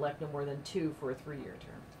 3-year, then elect no more than 2 for a 3-year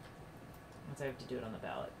term. Once I have to do it on the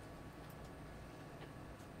ballot.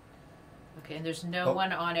 Okay, and there's no Oh.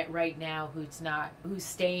 one on it right now who's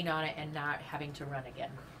staying on it and not having to run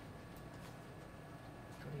again.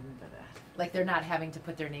 What do you mean by that? Like they're not having to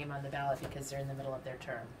put their name on the ballot because they're in the middle of their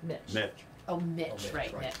term. Mitch. Mitch. Oh, Mitch, Mitch,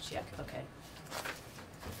 right, right. Mitch, yeah, okay.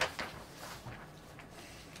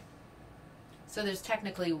 So there's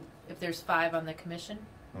technically, if there's 5 on the commission,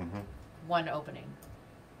 Mm-hmm. 1 opening,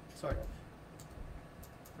 sort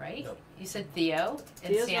of. Right? Nope. You said Theo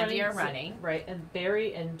and Theo's Sandy are Sa- running. Right, and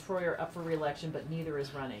Barry and Troy are up for re-election, but neither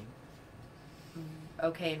is running.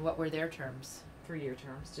 Okay, and what were their terms? 3-year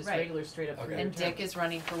terms, just Right. regular straight up Okay. 3-year And terms. Dick is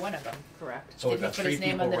running for one of them. Correct. So Did we've he got put 3 his name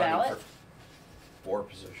people on the running ballot? for 4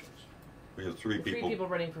 positions. We have 3 Three people. people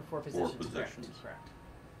running for 4 positions. positions. Correct.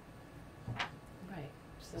 Right.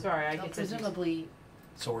 So Sorry, I they'll get confused. presumably,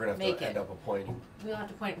 So we're gonna have Make to it. end up appointing. we'll have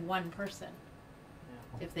to appoint 1 person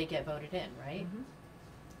Yeah. if they get voted in, right? Mhm.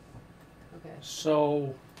 Okay.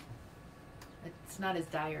 So It's not as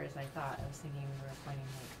dire as I thought. I was thinking we were appointing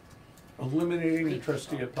like Eliminating the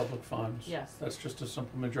trustee of public funds. Yes. That's just a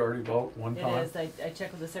simple majority vote, one It time? is, I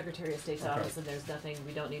checked with the Secretary of State's Okay. office and there's nothing,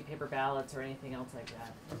 we don't need paper ballots or anything else like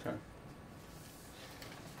that. Okay.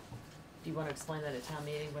 Do you wanna explain that at town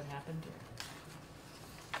meeting, what happened?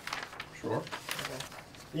 Sure. Okay.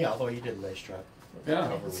 Yeah, although you did a nice job. Yeah.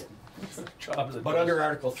 covering it. Job that But does- under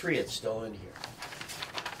Article 3, it's still in here.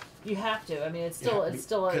 You have to, I mean, it's Yeah, still, it's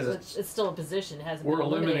still, a- 'cause it's still a position, it hasn't been We're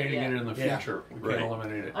eliminated eliminating yet. it in the Yeah. future. We Right. can't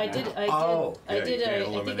eliminate it I now. did, Oh. I Yeah, you think can't I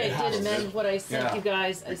eliminate did it. amend what I sent Yeah. you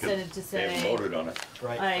guys, I Because sent it to They haven't say, voted on it.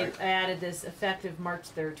 Right. I right. added this effective March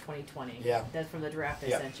 3rd, 2020. Yeah. That's from the draft I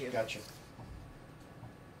Yeah, sent you. gotcha.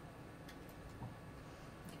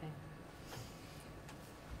 Okay.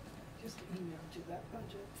 Just emailed you that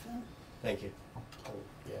budget, Phil. Thank you. Oh,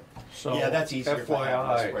 yeah. So, Yeah, that's easier if I have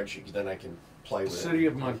FYI, a spreadsheet, 'cause then I can play the with it. city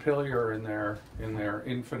of Montpelier in their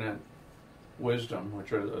infinite wisdom,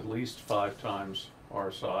 which are at least 5 times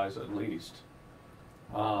our size at least,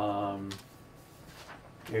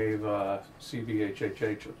 gave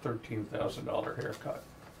CVHHH a $13,000 haircut.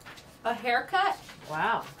 A haircut?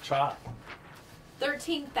 Wow, Chop.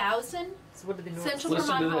 13,000? so what did the North? Central Listen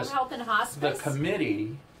to Vermont Home this. Health and The Hospice?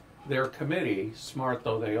 committee, their committee, smart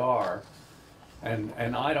though they are, and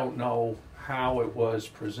I don't know how it was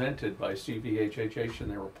presented by CVHHH in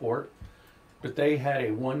their report, but they had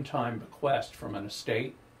a one-time bequest from an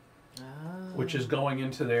estate, Oh. which is going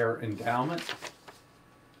into their endowment.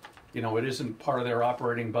 You know, it isn't part of their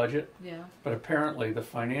operating budget, Yeah. but apparently the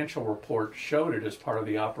financial report showed it as part of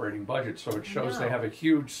the operating budget, so it shows they No. have a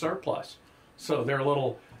huge surplus. So their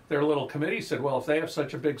little committee said, well, if they have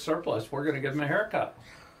such a big surplus, we're gonna give them a haircut.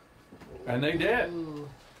 And they did. Ooh.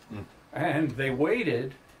 And they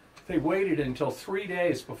waited until 3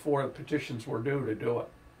 days before the petitions were due to do it.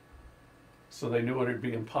 So they knew it'd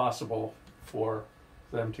be impossible for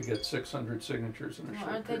them to get 600 signatures in a Well,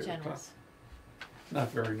 short aren't they period of time. generous? Not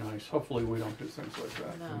very nice. Hopefully we don't do things like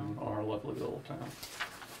that in No. our lovely little town.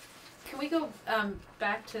 Can we go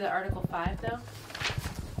back to the Article 5 though?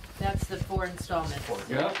 That's the 4 installments.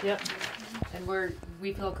 Yeah, Yep, And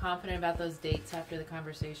we feel confident about those dates after the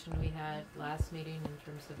conversation we had last meeting in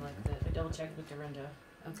terms of like I the, double checked with Dorinda.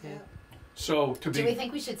 okay. so to Do we be,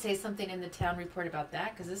 think we should say something in the town report about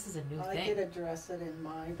that? Cause this is a new I thing. did address it in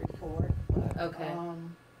my report, but, Okay.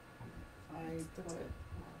 I put,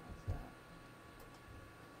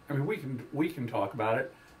 I mean, we can talk about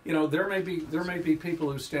it. You know, there may be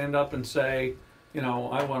people who stand up and say, you know,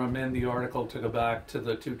 I want to amend the article to go back to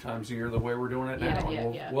the 2 times a year the way we're doing it Yeah, now. yeah,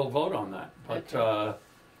 and yeah. we'll vote on that. But Okay.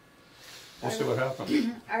 we'll see what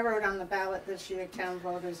happens. I wrote on the ballot this year, town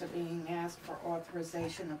voters are being asked for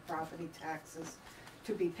authorization of property taxes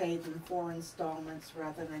to be paid in 4 installments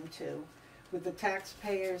rather than 2. With the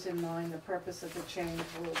taxpayers in mind, the purpose of the change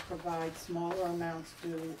will provide smaller amounts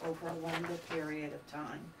due over a longer period of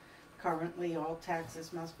time. Currently, all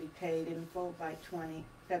taxes must be paid in full by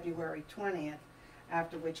February 20th,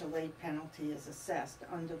 after which a late penalty is assessed.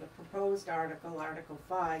 Under the proposed article, Article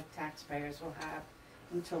 5, taxpayers will have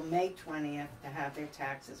until May 20th to have their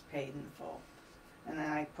taxes paid in full. And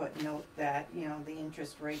then I put note that, you know, the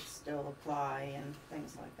interest rates still apply and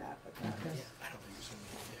things like that, but Yeah, that is. I don't think it's gonna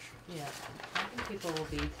be an issue. Yeah. I think people will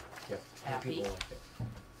be, Yeah, Happy. people like it.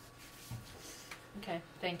 okay,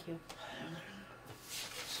 thank you.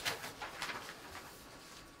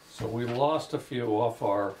 So we lost a few off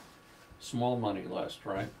our small money list,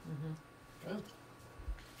 right? Mm-hmm. Good.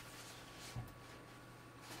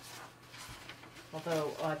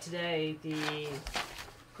 Although, today, the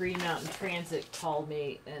Green Mountain Transit called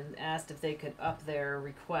me and asked if they could up their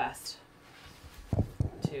request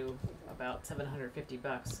to about $750. And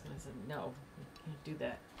I said, no, we can't do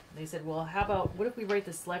that. And they said, well, how about, what if we write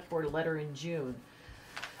the select board a letter in June?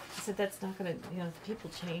 I said, that's not gonna, you know, people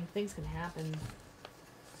change, things can happen.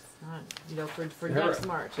 It's not, you know, for They're- next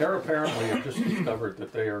March. They're apparently have just discovered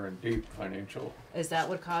that they are in deep financial. Is that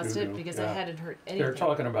what caused it? Doo-doo, Because yeah. I hadn't heard anything. They're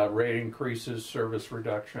talking about rate increases, service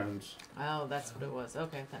reductions. Oh, that's what it was.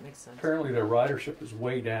 Okay, that makes sense. Apparently their ridership is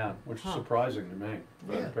way down, which is Huh. surprising to me,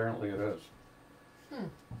 but Yeah. apparently it is.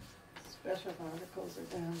 Special articles are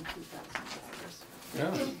down $2,000.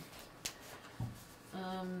 Yeah.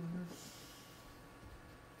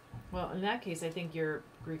 Well, in that case, I think your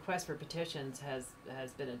request for petitions has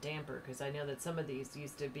been a damper, because I know that some of these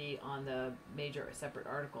used to be on the major separate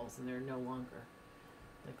articles, and they're no longer.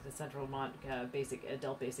 Like the Central Vermont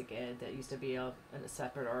adult basic ed, that used to be a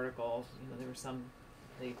separate article. You know, there were some.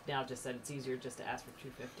 They now just said it's easier just to ask for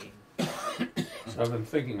 $250. So I've been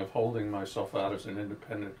thinking of holding myself out as an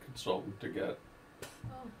independent consultant to get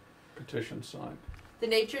petitions signed. The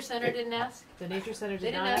Nature Center didn't ask? The Nature Center They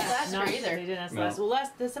did didn't not ask last year not- either. They didn't ask No.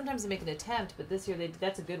 last. Well, sometimes they make an attempt, but this year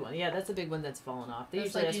that's a good one. Yeah, that's a big one that's fallen off. They It's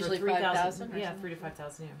usually like ask usually for 3,000. 5,000 or Yeah, something? 3 to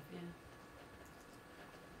 5,000. Yeah. Yeah.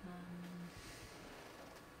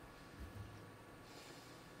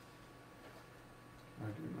 I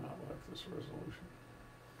do not like this resolution.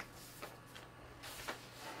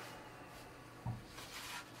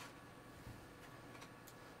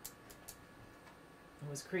 It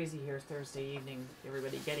was crazy here Thursday evening.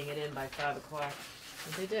 Everybody getting it in by 5 o'clock.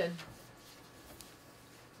 But they did.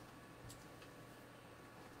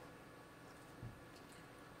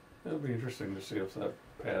 It'll be interesting to see if that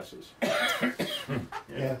passes.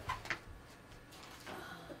 Yeah.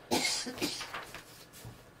 Is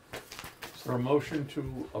there a motion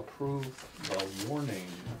to approve the warning?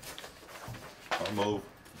 I'll move.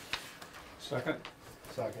 Second,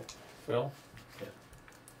 Second. Phil? Yeah.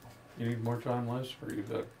 You need more time, Liz, or you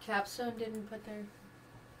good? Capstone didn't put their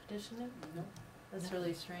petition in? No. That's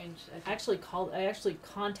really strange. I actually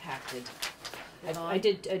contacted. Yvonne? I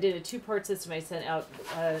did a 2-part system. I sent out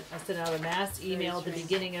a mass email at the strange.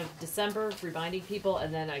 beginning of December reminding people,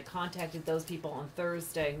 and then I contacted those people on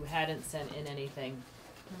Thursday who hadn't sent in anything,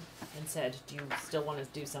 and said, "Do you still want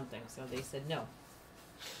to do something?" So they said no.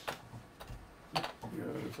 Yeah,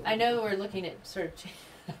 I know we're looking at sort of,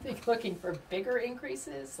 I think, looking for bigger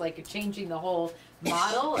increases, like changing the whole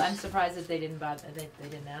model. I'm surprised that they didn't bother, they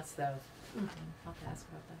didn't ask though. I'll have to ask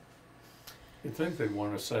about that. You'd think they'd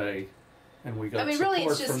want to say, and we got I mean, really,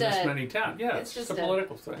 support it's just from this a- many towns. Yeah, it's it's just just a a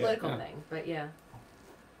political thing. Political Yeah. thing, but yeah.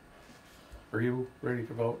 Are you ready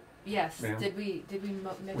to vote? Yes, Ma'am? did we make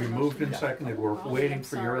a We motion? moved and seconded. We're Oh, waiting I'm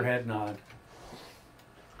for your sorry. head nod.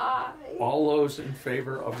 Aye. All those in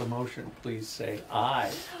favor of the motion, please say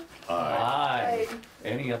aye. Aye.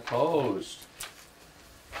 Any opposed?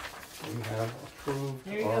 We have approved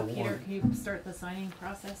There you our go, Peter. warning. Can you start the signing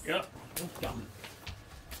process? Yep.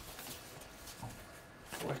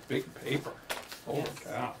 Boy, big paper. Holy Yes.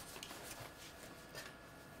 cow.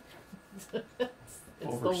 It's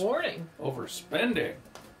the warning. Overspending.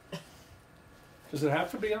 Does it have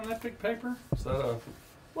to be on that big paper? Is that a,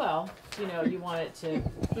 Well, you want it to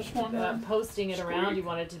just one? posting it around. Squeak. You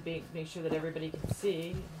want it to make sure that everybody can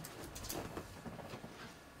see.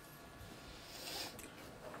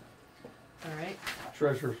 All right,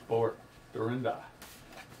 Treasurer's report, Dorinda.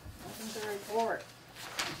 Nothing to report.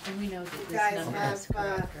 and we know that You this guys number have is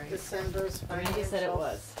correct, right? December's Randy said it financials.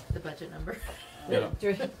 was. The budget number. Yeah.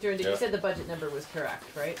 During Yeah. you said the budget number was correct,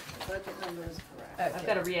 right? Budget number is correct. I've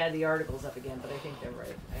got to re-add the articles up again, but I think they're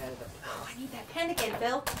right. I added up. Oh, I need that pen again,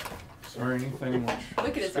 Bill. Is there anything which Look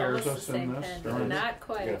at it, it's scares almost the us in same this, pen. Dorinda? Not You're gonna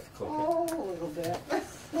quite. have to click it. Oh, a little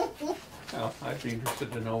bit. Well, I'd be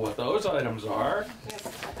interested to know what those items are. Yes,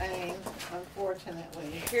 I, unfortunately.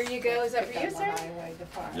 Here you go. Is that for you, picked up sir? the highway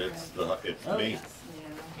department. It's Oh, me. yes.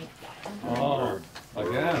 Yeah. Oh,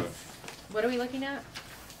 again, What are we looking at?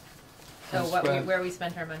 We Oh, spent- where we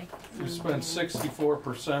spent our money? we spent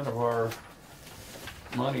 64% of our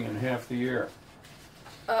money in half the year.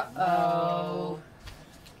 Uh-oh.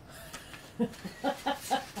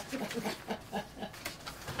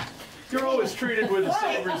 You're always treated with the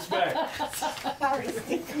same respect.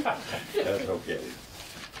 That's okay.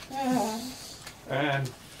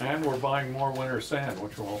 And we're buying more winter sand,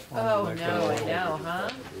 which will Oh, make it a no, I little- know, huh?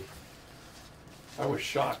 I was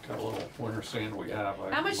shocked how little winter sand we have.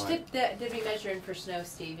 How much did we measure in for snow,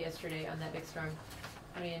 Steve, yesterday on that big storm?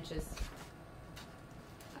 How many inches?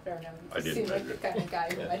 I don't know. I didn't Seemed like measure. the kind of guy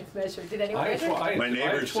who might have measured. Did anyone I, measure? I, My I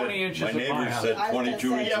neighbor had said, 20 inches my at my neighbor house. said I was gonna 22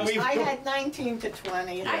 say, inches. I had 19 to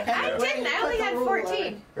 20. I Yeah. didn't. I only had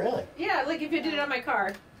 14. Really? Yeah, like if you did it on my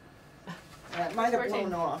car. Yeah, it might have 14.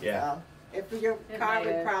 blown off, Yeah. though. If your It car might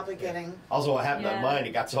was have. probably getting, Also, what happened Yeah. on mine,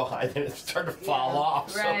 it got so high that it started to fall Yeah.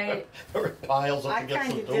 off. Right. So there were piles up I against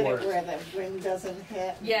kinda the did it doors. where the wind doesn't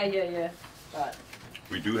hit. Yeah. But,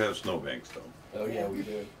 We do have snowbanks though. Oh, yeah, we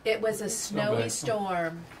did. It was a snowy bad.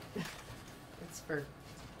 storm. It's for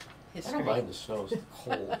I history. don't mind the snow. It's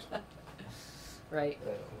cold. Right. I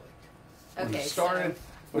don't like We Okay. started,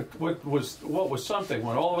 what was something,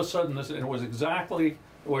 when all of a sudden, and it was exactly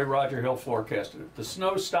the way Roger Hill forecasted it. The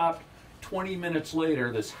snow stopped, 20 minutes later,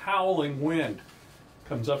 this howling wind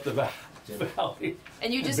comes up the valley.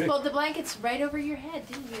 And you just big- pulled the blankets right over your head,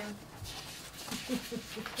 didn't you?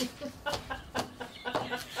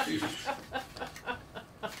 Jeez.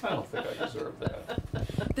 I don't think I deserve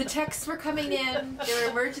that. The texts were coming in. There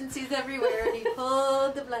were emergencies everywhere, and he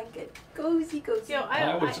pulled the blanket. Cozy.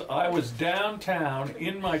 I was downtown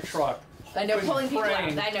in my truck. I know, pulling people out.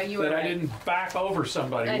 praying I know, you were that right. I didn't back over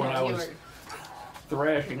somebody I when know, I you was were.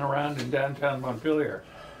 thrashing around in downtown Montpelier.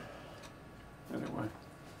 Anyway.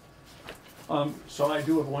 So I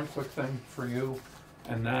do have one quick thing for you,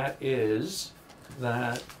 and that is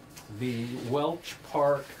that the Welch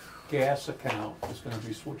Park gas account is gonna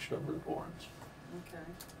be switched over to Bourne's. Okay.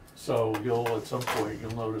 So you'll, at some point,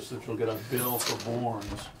 you'll notice that you'll get a bill for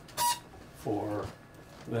Bourne's for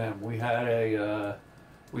them. We had a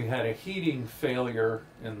heating failure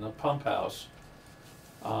in the pump house.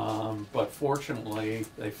 But fortunately,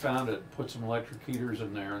 they found it, put some electric heaters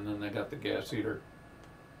in there, and then they got the gas heater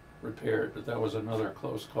repaired. But that was another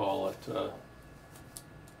close call.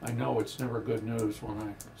 I know it's never good news when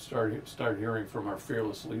I start hearing from our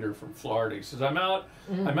fearless leader from Florida. He says, I'm out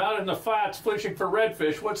in the flats fishing for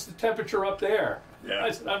redfish. What's the temperature up there? Yeah. I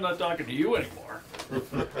said, I'm not talking to you anymore.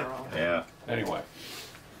 Yeah. Anyway,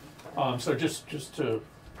 so just to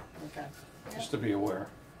be aware.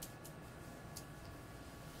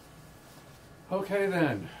 Okay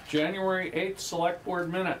then, January 8th Select Board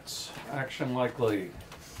minutes, action likely.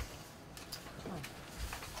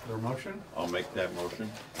 Is there a motion? I'll make that motion.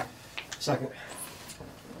 Second.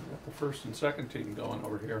 I've got the first and second team going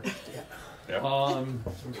over here. Yep. I'm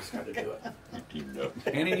just gonna do it. You teamed up.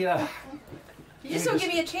 Any, You just don't give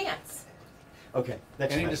me a chance. Okay,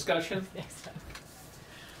 next any time. discussion? Next time.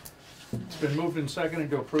 It's been moved and seconded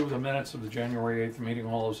to approve the minutes of the January 8th meeting.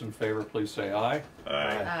 All those in favor, please say aye. Aye.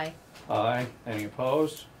 Aye. Aye. Any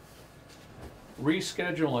opposed?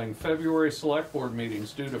 Rescheduling February Select Board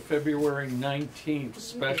meetings due to February 19th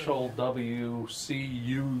special Here you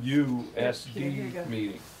WCUUSD go.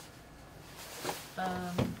 meeting.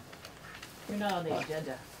 You're not on the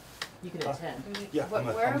agenda. You can attend. Yeah, Where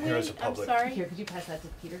I'm are here we? as a I'm public. sorry. Here, could you pass that to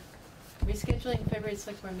Peter? Rescheduling February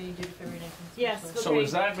select board meeting due to February 19th. Yes. special- So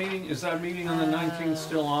is that meeting on the 19th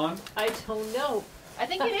still on? I don't know. I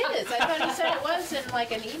think it is. I thought he said it was in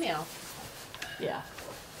like an email Yeah.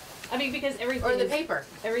 I mean, because everything or the is, paper.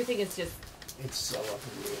 everything is just, It's so up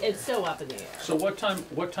in the air. it's so up in the air. So what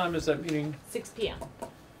time is that meeting? 6 p.m.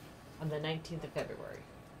 on the 19th of February,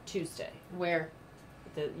 Tuesday, Where?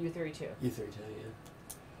 at the U32. You 32, yeah.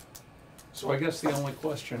 So I guess the only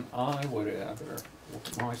question I would add, or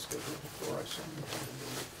what's my schedule before I send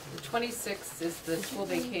it? The 26th is the school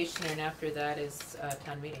vacation, and after that is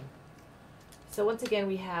town meeting. So once again,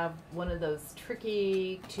 we have one of those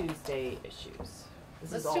tricky Tuesday issues.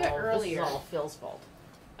 Let's do it earlier. This is all Phil's fault.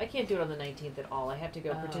 I can't do it on the 19th at all. I have to go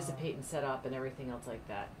Oh. participate and set up and everything else like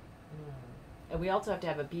that. And we also have to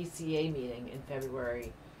have a BCA meeting in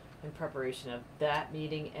February in preparation of that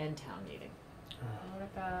meeting and town meeting. What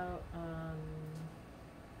about,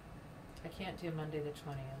 I can't do Monday the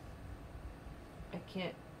 20th. I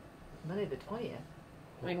can't, Monday the 20th?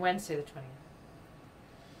 I mean, Wednesday the 20th.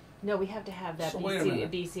 No, we have to have that So wait a BCA,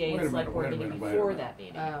 minute. BCA Wait a and select minute, board wait a meeting minute, wait a before minute. that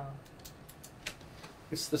meeting. Oh.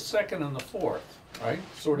 It's the 2nd and the 4th, right?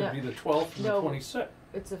 So it'd No. be the 12th and the No. 26th.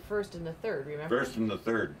 It's the 1st and the 3rd, remember? First and the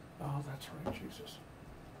third. Oh, that's right, Jesus.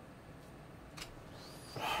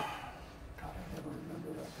 God, I never remember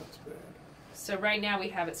that, that's bad. So right now we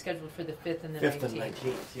have it scheduled for the 5th and the 5th 19th. and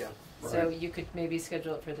 19th, yeah. So Right. you could maybe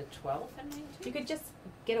schedule it for the 12th and 19th? You could just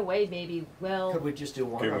get away maybe, well, Could we just do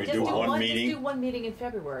one? Can on we just do do one one, meeting? just do one meeting in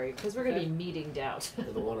February, because we're gonna Okay. be meetinged out.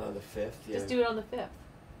 The one on the 5th, yeah. Just do it on the 5th,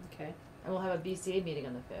 Okay. and we'll have a BCA meeting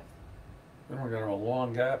on the 5th. Then we got a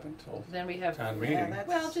long gap until Then we have, town Yeah, meeting. that's-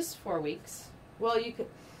 well, just 4 weeks. Well, you could,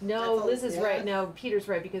 no, That's all- Liz is yeah. right, no, Peter's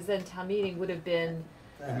right, because then town meeting would have been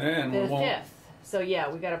And then we the won't, 5th. So yeah,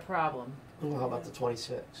 we got a problem. Well, how about the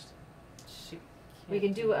 26th? She We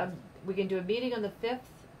can't can do a, we can do a meeting on the 5th,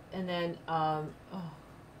 and then, I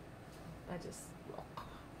just,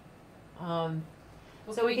 Well,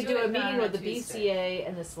 so we can could do a it not meeting on with the Tuesday? BCA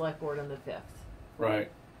and the select board on the 5th, right,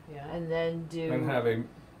 Yeah. and then do then have a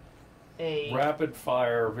a, rapid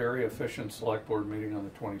fire, very efficient select board meeting on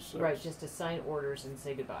the 26th. right, just to sign orders and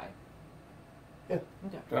say goodbye. Yeah.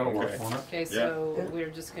 Okay. That'll work, Okay. won't it? Okay, so Yeah. we're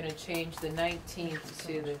just gonna change the 19th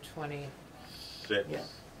to the 20th. Six. Yeah.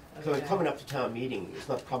 So coming up to town meeting, it's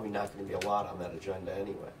probably not gonna be a lot on that agenda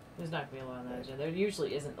anyway. There's not gonna be a lot on that agenda. There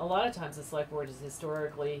usually isn't. A lot of times the select board has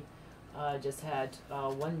historically just had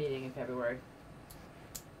one meeting in February.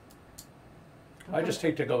 I just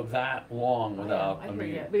hate to go that long without I a hear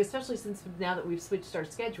meeting. ya. But especially since now that we've switched our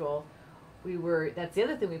schedule, that's the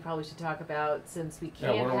other thing we probably should talk about, since we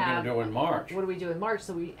Yeah, can't what are we have. gonna do in March? What do we do in March?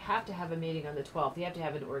 So we have to have a meeting on the 12th. You have to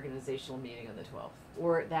have an organizational meeting on the 12th,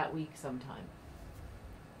 or that week sometime.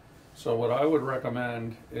 So what I would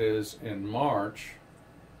recommend is in March.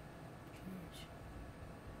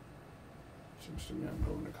 Seems to me I'm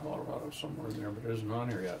going to Colorado somewhere in there, but it isn't on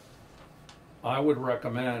here yet. I would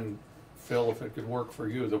recommend, Phil, if it could work for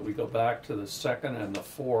you, that we go back to the 2nd and the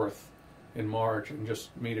 4th in March and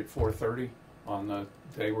just meet at 4:30. on the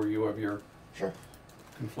day where you have your Sure.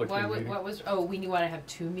 conflicting Why would, meeting what was, oh, we want to have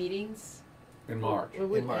 2 meetings? in March. We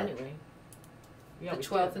would March. anyway. Yeah, The we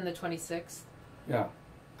 12th do. and the 26th? Yeah,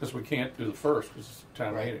 because we can't do the first because it's a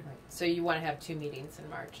town Right. meeting. So you want to have 2 meetings in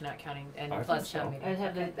March, not counting, and I plus think town so. meeting? I'd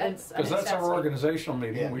have Okay, the- that's- I Because mean, that's our organizational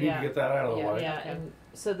meeting. Yeah. We need to get that out of the way. Yeah, Okay. and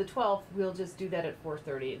so the 12th, we'll just do that at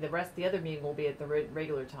 4:30. The other meeting will be at the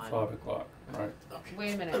regular time. 5 o'clock, right. Okay.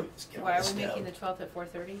 Wait a minute, Let's get why are this we making down. the 12th at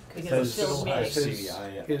 4:30? Because it's still That's meeting. his,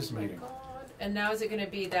 CBI, yeah. his Oh my meeting. God. And now is it gonna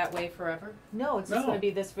be that way forever? No, it's just No. going to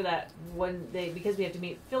be this for that one day because we have to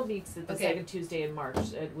meet. Phil meets at the Okay. second Tuesday in March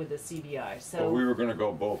with the CBI. So Well, we were gonna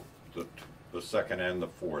go both the second and the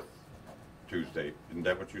fourth Tuesday. Isn't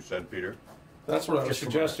that what you said, Peter? That's what I was Just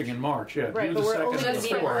for suggesting in March, yeah. right, Do but the we're second only and going the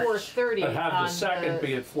to meet at March. 4:30. But have the on second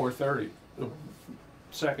be at 4:30, the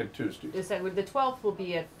second Tuesday. The 12th will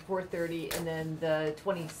be at 4:30, and then the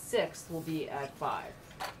 26th will be at 5.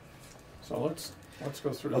 So let's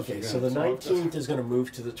go through this Okay, again. so the 19th is gonna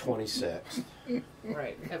move to the 26th.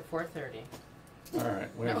 Right. At 4:30? All right,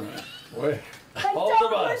 wait a minute. Wait. Don't Hold the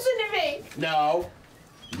bus. listen to me! No.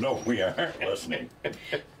 No, we aren't listening.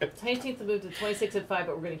 19th will move to 26th at 5,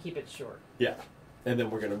 but we're going to keep it short. Yeah, and then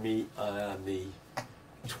we're gonna meet on the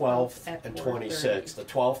 12th At and 4:30. 26th. The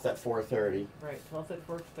 12th at 4:30. Right, 12th at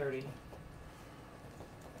 4:30.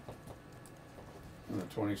 And the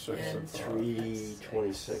 26th And at 5.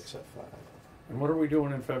 3/26 at 5. And what are we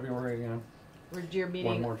doing in February again? You're One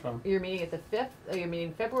meeting. more time? You're meeting at the 5th. You're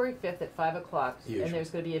meeting February 5th at 5 o'clock, Usually. and there's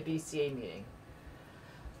going to be a BCA meeting.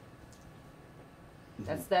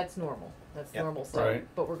 That's normal. That's Yep. normal stuff. Right.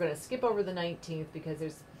 But we're going to skip over the 19th because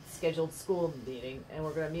there's scheduled school meeting, and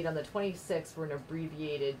we're going to meet on the 26th for an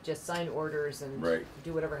abbreviated, just sign orders and Right.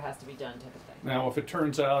 do whatever has to be done type of thing. Now, if it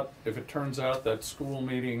turns out that school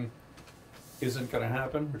meeting isn't gonna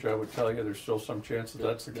happen, which I would tell you, there's still some chance that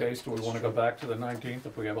that's the case, do we wanna go back to the 19th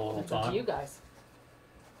if we have a little That's up to time? you guys.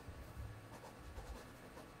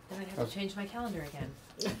 Then I'd have to change my calendar again.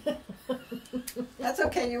 That's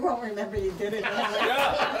okay, you won't remember you did it.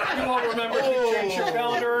 Yeah, you won't remember if you changed your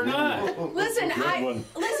calendar or not. Listen, Good one.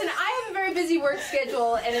 I have a very busy work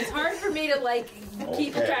schedule, and it's hard for me to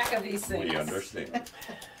keep Okay. track of these things. We understand.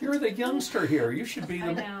 You're the youngster here, you should be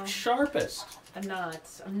I the know. sharpest. I'm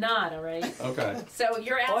not, all right? Okay. So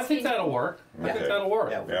you're asking. Well, I think that'll work. I think Okay. that'll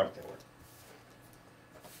work. Yeah, we'll Yeah. make that work.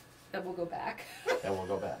 That we'll go back. And we'll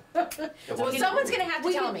go back. Well, someone's gonna have to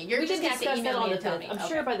We tell can- me. You're we just can gonna have to discuss email that on me the and tell 5th. me. I'm Okay.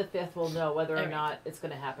 sure by the 5th we'll know whether or All right. not it's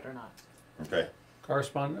going to happen or not. Okay,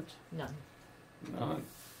 Correspondence? None. None.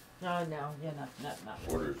 No, yeah, not.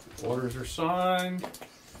 orders. Orders are signed.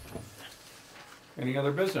 Any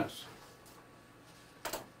other business?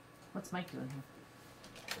 What's Mike doing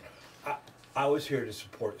here? I was here to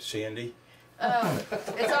support Sandy. Oh,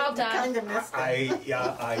 it's all done. Kind of missed it.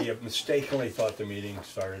 I mistakenly thought the meeting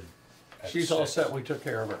started at She's all 6. set, we took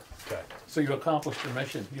care of her. Okay. So you accomplished your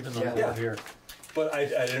mission, even though you Yeah. weren't here. But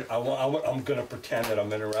I'm going to pretend that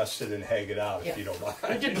I'm interested and hang it out if you don't mind.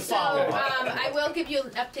 So, I will give you an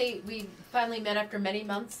update. We finally met after many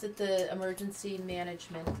months at the emergency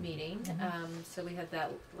management meeting. So we had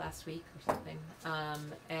that last week or something.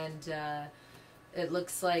 And it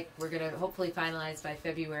looks like we're going to hopefully finalize by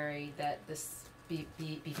February that this,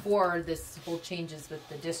 before this whole changes with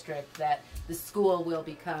the district, that the school will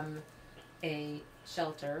become a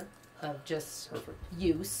shelter of just Perfect.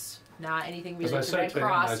 use, not anything As I related to said Red to him,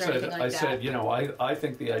 Cross or anything like I that. said, you know, I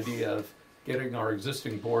think the idea of getting our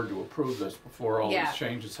existing board to approve this before all Yeah. these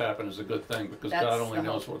changes happen is a good thing, because That's God only the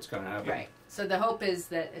knows hope. what's gonna happen. Right. So the hope is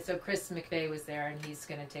that, so Chris McVeigh was there and he's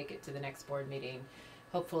gonna take it to the next board meeting.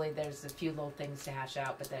 Hopefully there's a few little things to hash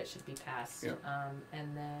out, but that it should be passed. Yeah.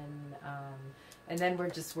 And then we're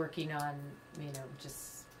just working on,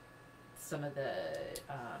 just some of the,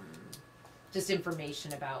 just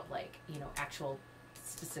information about actual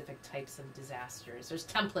specific types of disasters. There's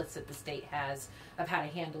templates that the state has of how to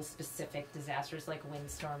handle specific disasters like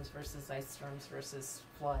windstorms versus ice storms versus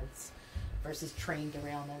floods versus train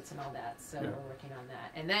derailments and all that. So Yeah. we're working on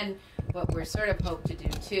that. And then what we're sort of hope to do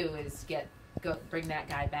too is bring that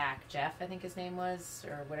guy back, Jeff, I think his name was,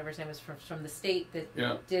 or whatever his name was, from the state that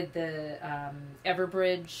Yeah. did the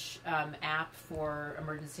Everbridge app for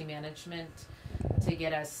emergency management, to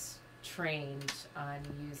get us trained on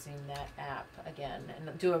using that app again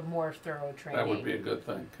and do a more thorough training. That would be a good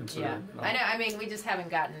thing, Yeah, considering. I know. I mean, we just haven't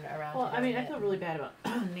gotten around. Well, to I mean, doing I feel it. really bad about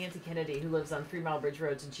Nancy Kennedy, who lives on 3 Mile Bridge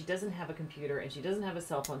Roads, and she doesn't have a computer, and she doesn't have a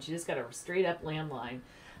cell phone. She just got a straight up landline,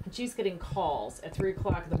 and she's getting calls at 3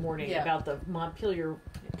 o'clock in the morning Yeah. about the Montpelier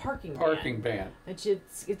parking ban. Parking ban. And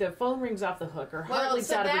the phone rings off the hook. Her heart leaps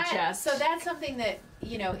so out of her that- chest. So that's something that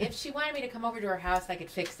you know, if she wanted me to come over to her house, I could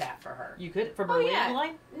fix that for her. You could from Oh, her yeah.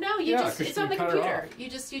 landline. No, you Yeah, just 'cause it's you on the cut it computer. off. You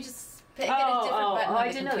just hit a different button on I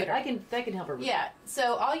the didn't know computer. that. That can help her with Yeah.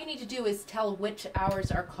 So all you need to do is tell which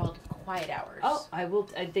hours are called quiet hours. Oh, I will.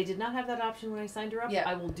 They did not have that option when I signed her up. Yeah.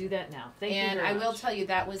 I will do that now. Thank you And very I much. will tell you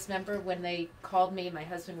that was, remember when they called me, my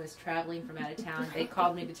husband was traveling from out of town, they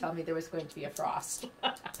called me to tell me there was going to be a frost.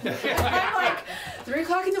 I'm like, 3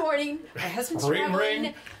 o'clock in the morning, my husband's Ring, traveling.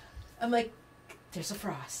 ring. I'm like, there's a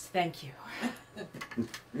frost, thank you.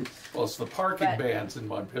 Well, it's the parking But- bans in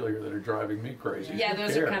Montpelier that are driving me crazy. Yeah, Who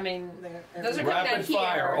those are cares? coming. They're Those are everywhere. coming out Rapid here.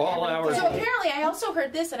 fire, all hours. So apparently, I also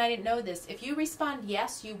heard this, and I didn't know this. If you respond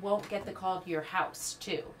yes, you won't get the call to your house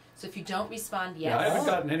too. So if you don't respond Yeah, I yes, haven't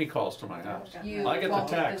gotten any calls to my house. you I get the won't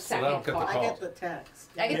text, but I second don't get the call. I call. get the text.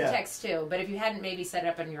 I get Yeah. the text too, but if you hadn't maybe set it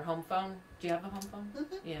up on your home phone, do you have a home phone?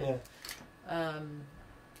 Yeah.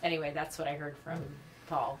 Anyway, that's what I heard from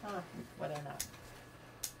Paul. Huh. Whether or not.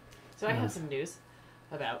 So I have some news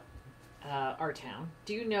about our town.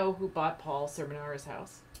 Do you know who bought Paul Sermonara's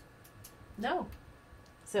house? No.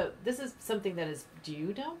 So this is something that is. Do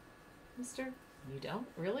you know, Mister? You don't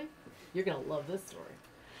really? You're gonna love this story.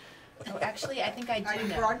 Oh, actually, I think I Are do you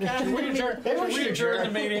know. broadcasting? Maybe we should Adjourn the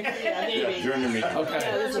meeting. Yeah, Yeah, maybe. during the meeting.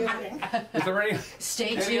 Okay. Is there any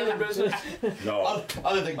Stay any other tuned. business? No.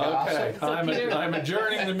 Other than Okay, gossip. I'm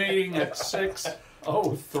adjourning the meeting at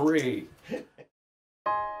 6:03.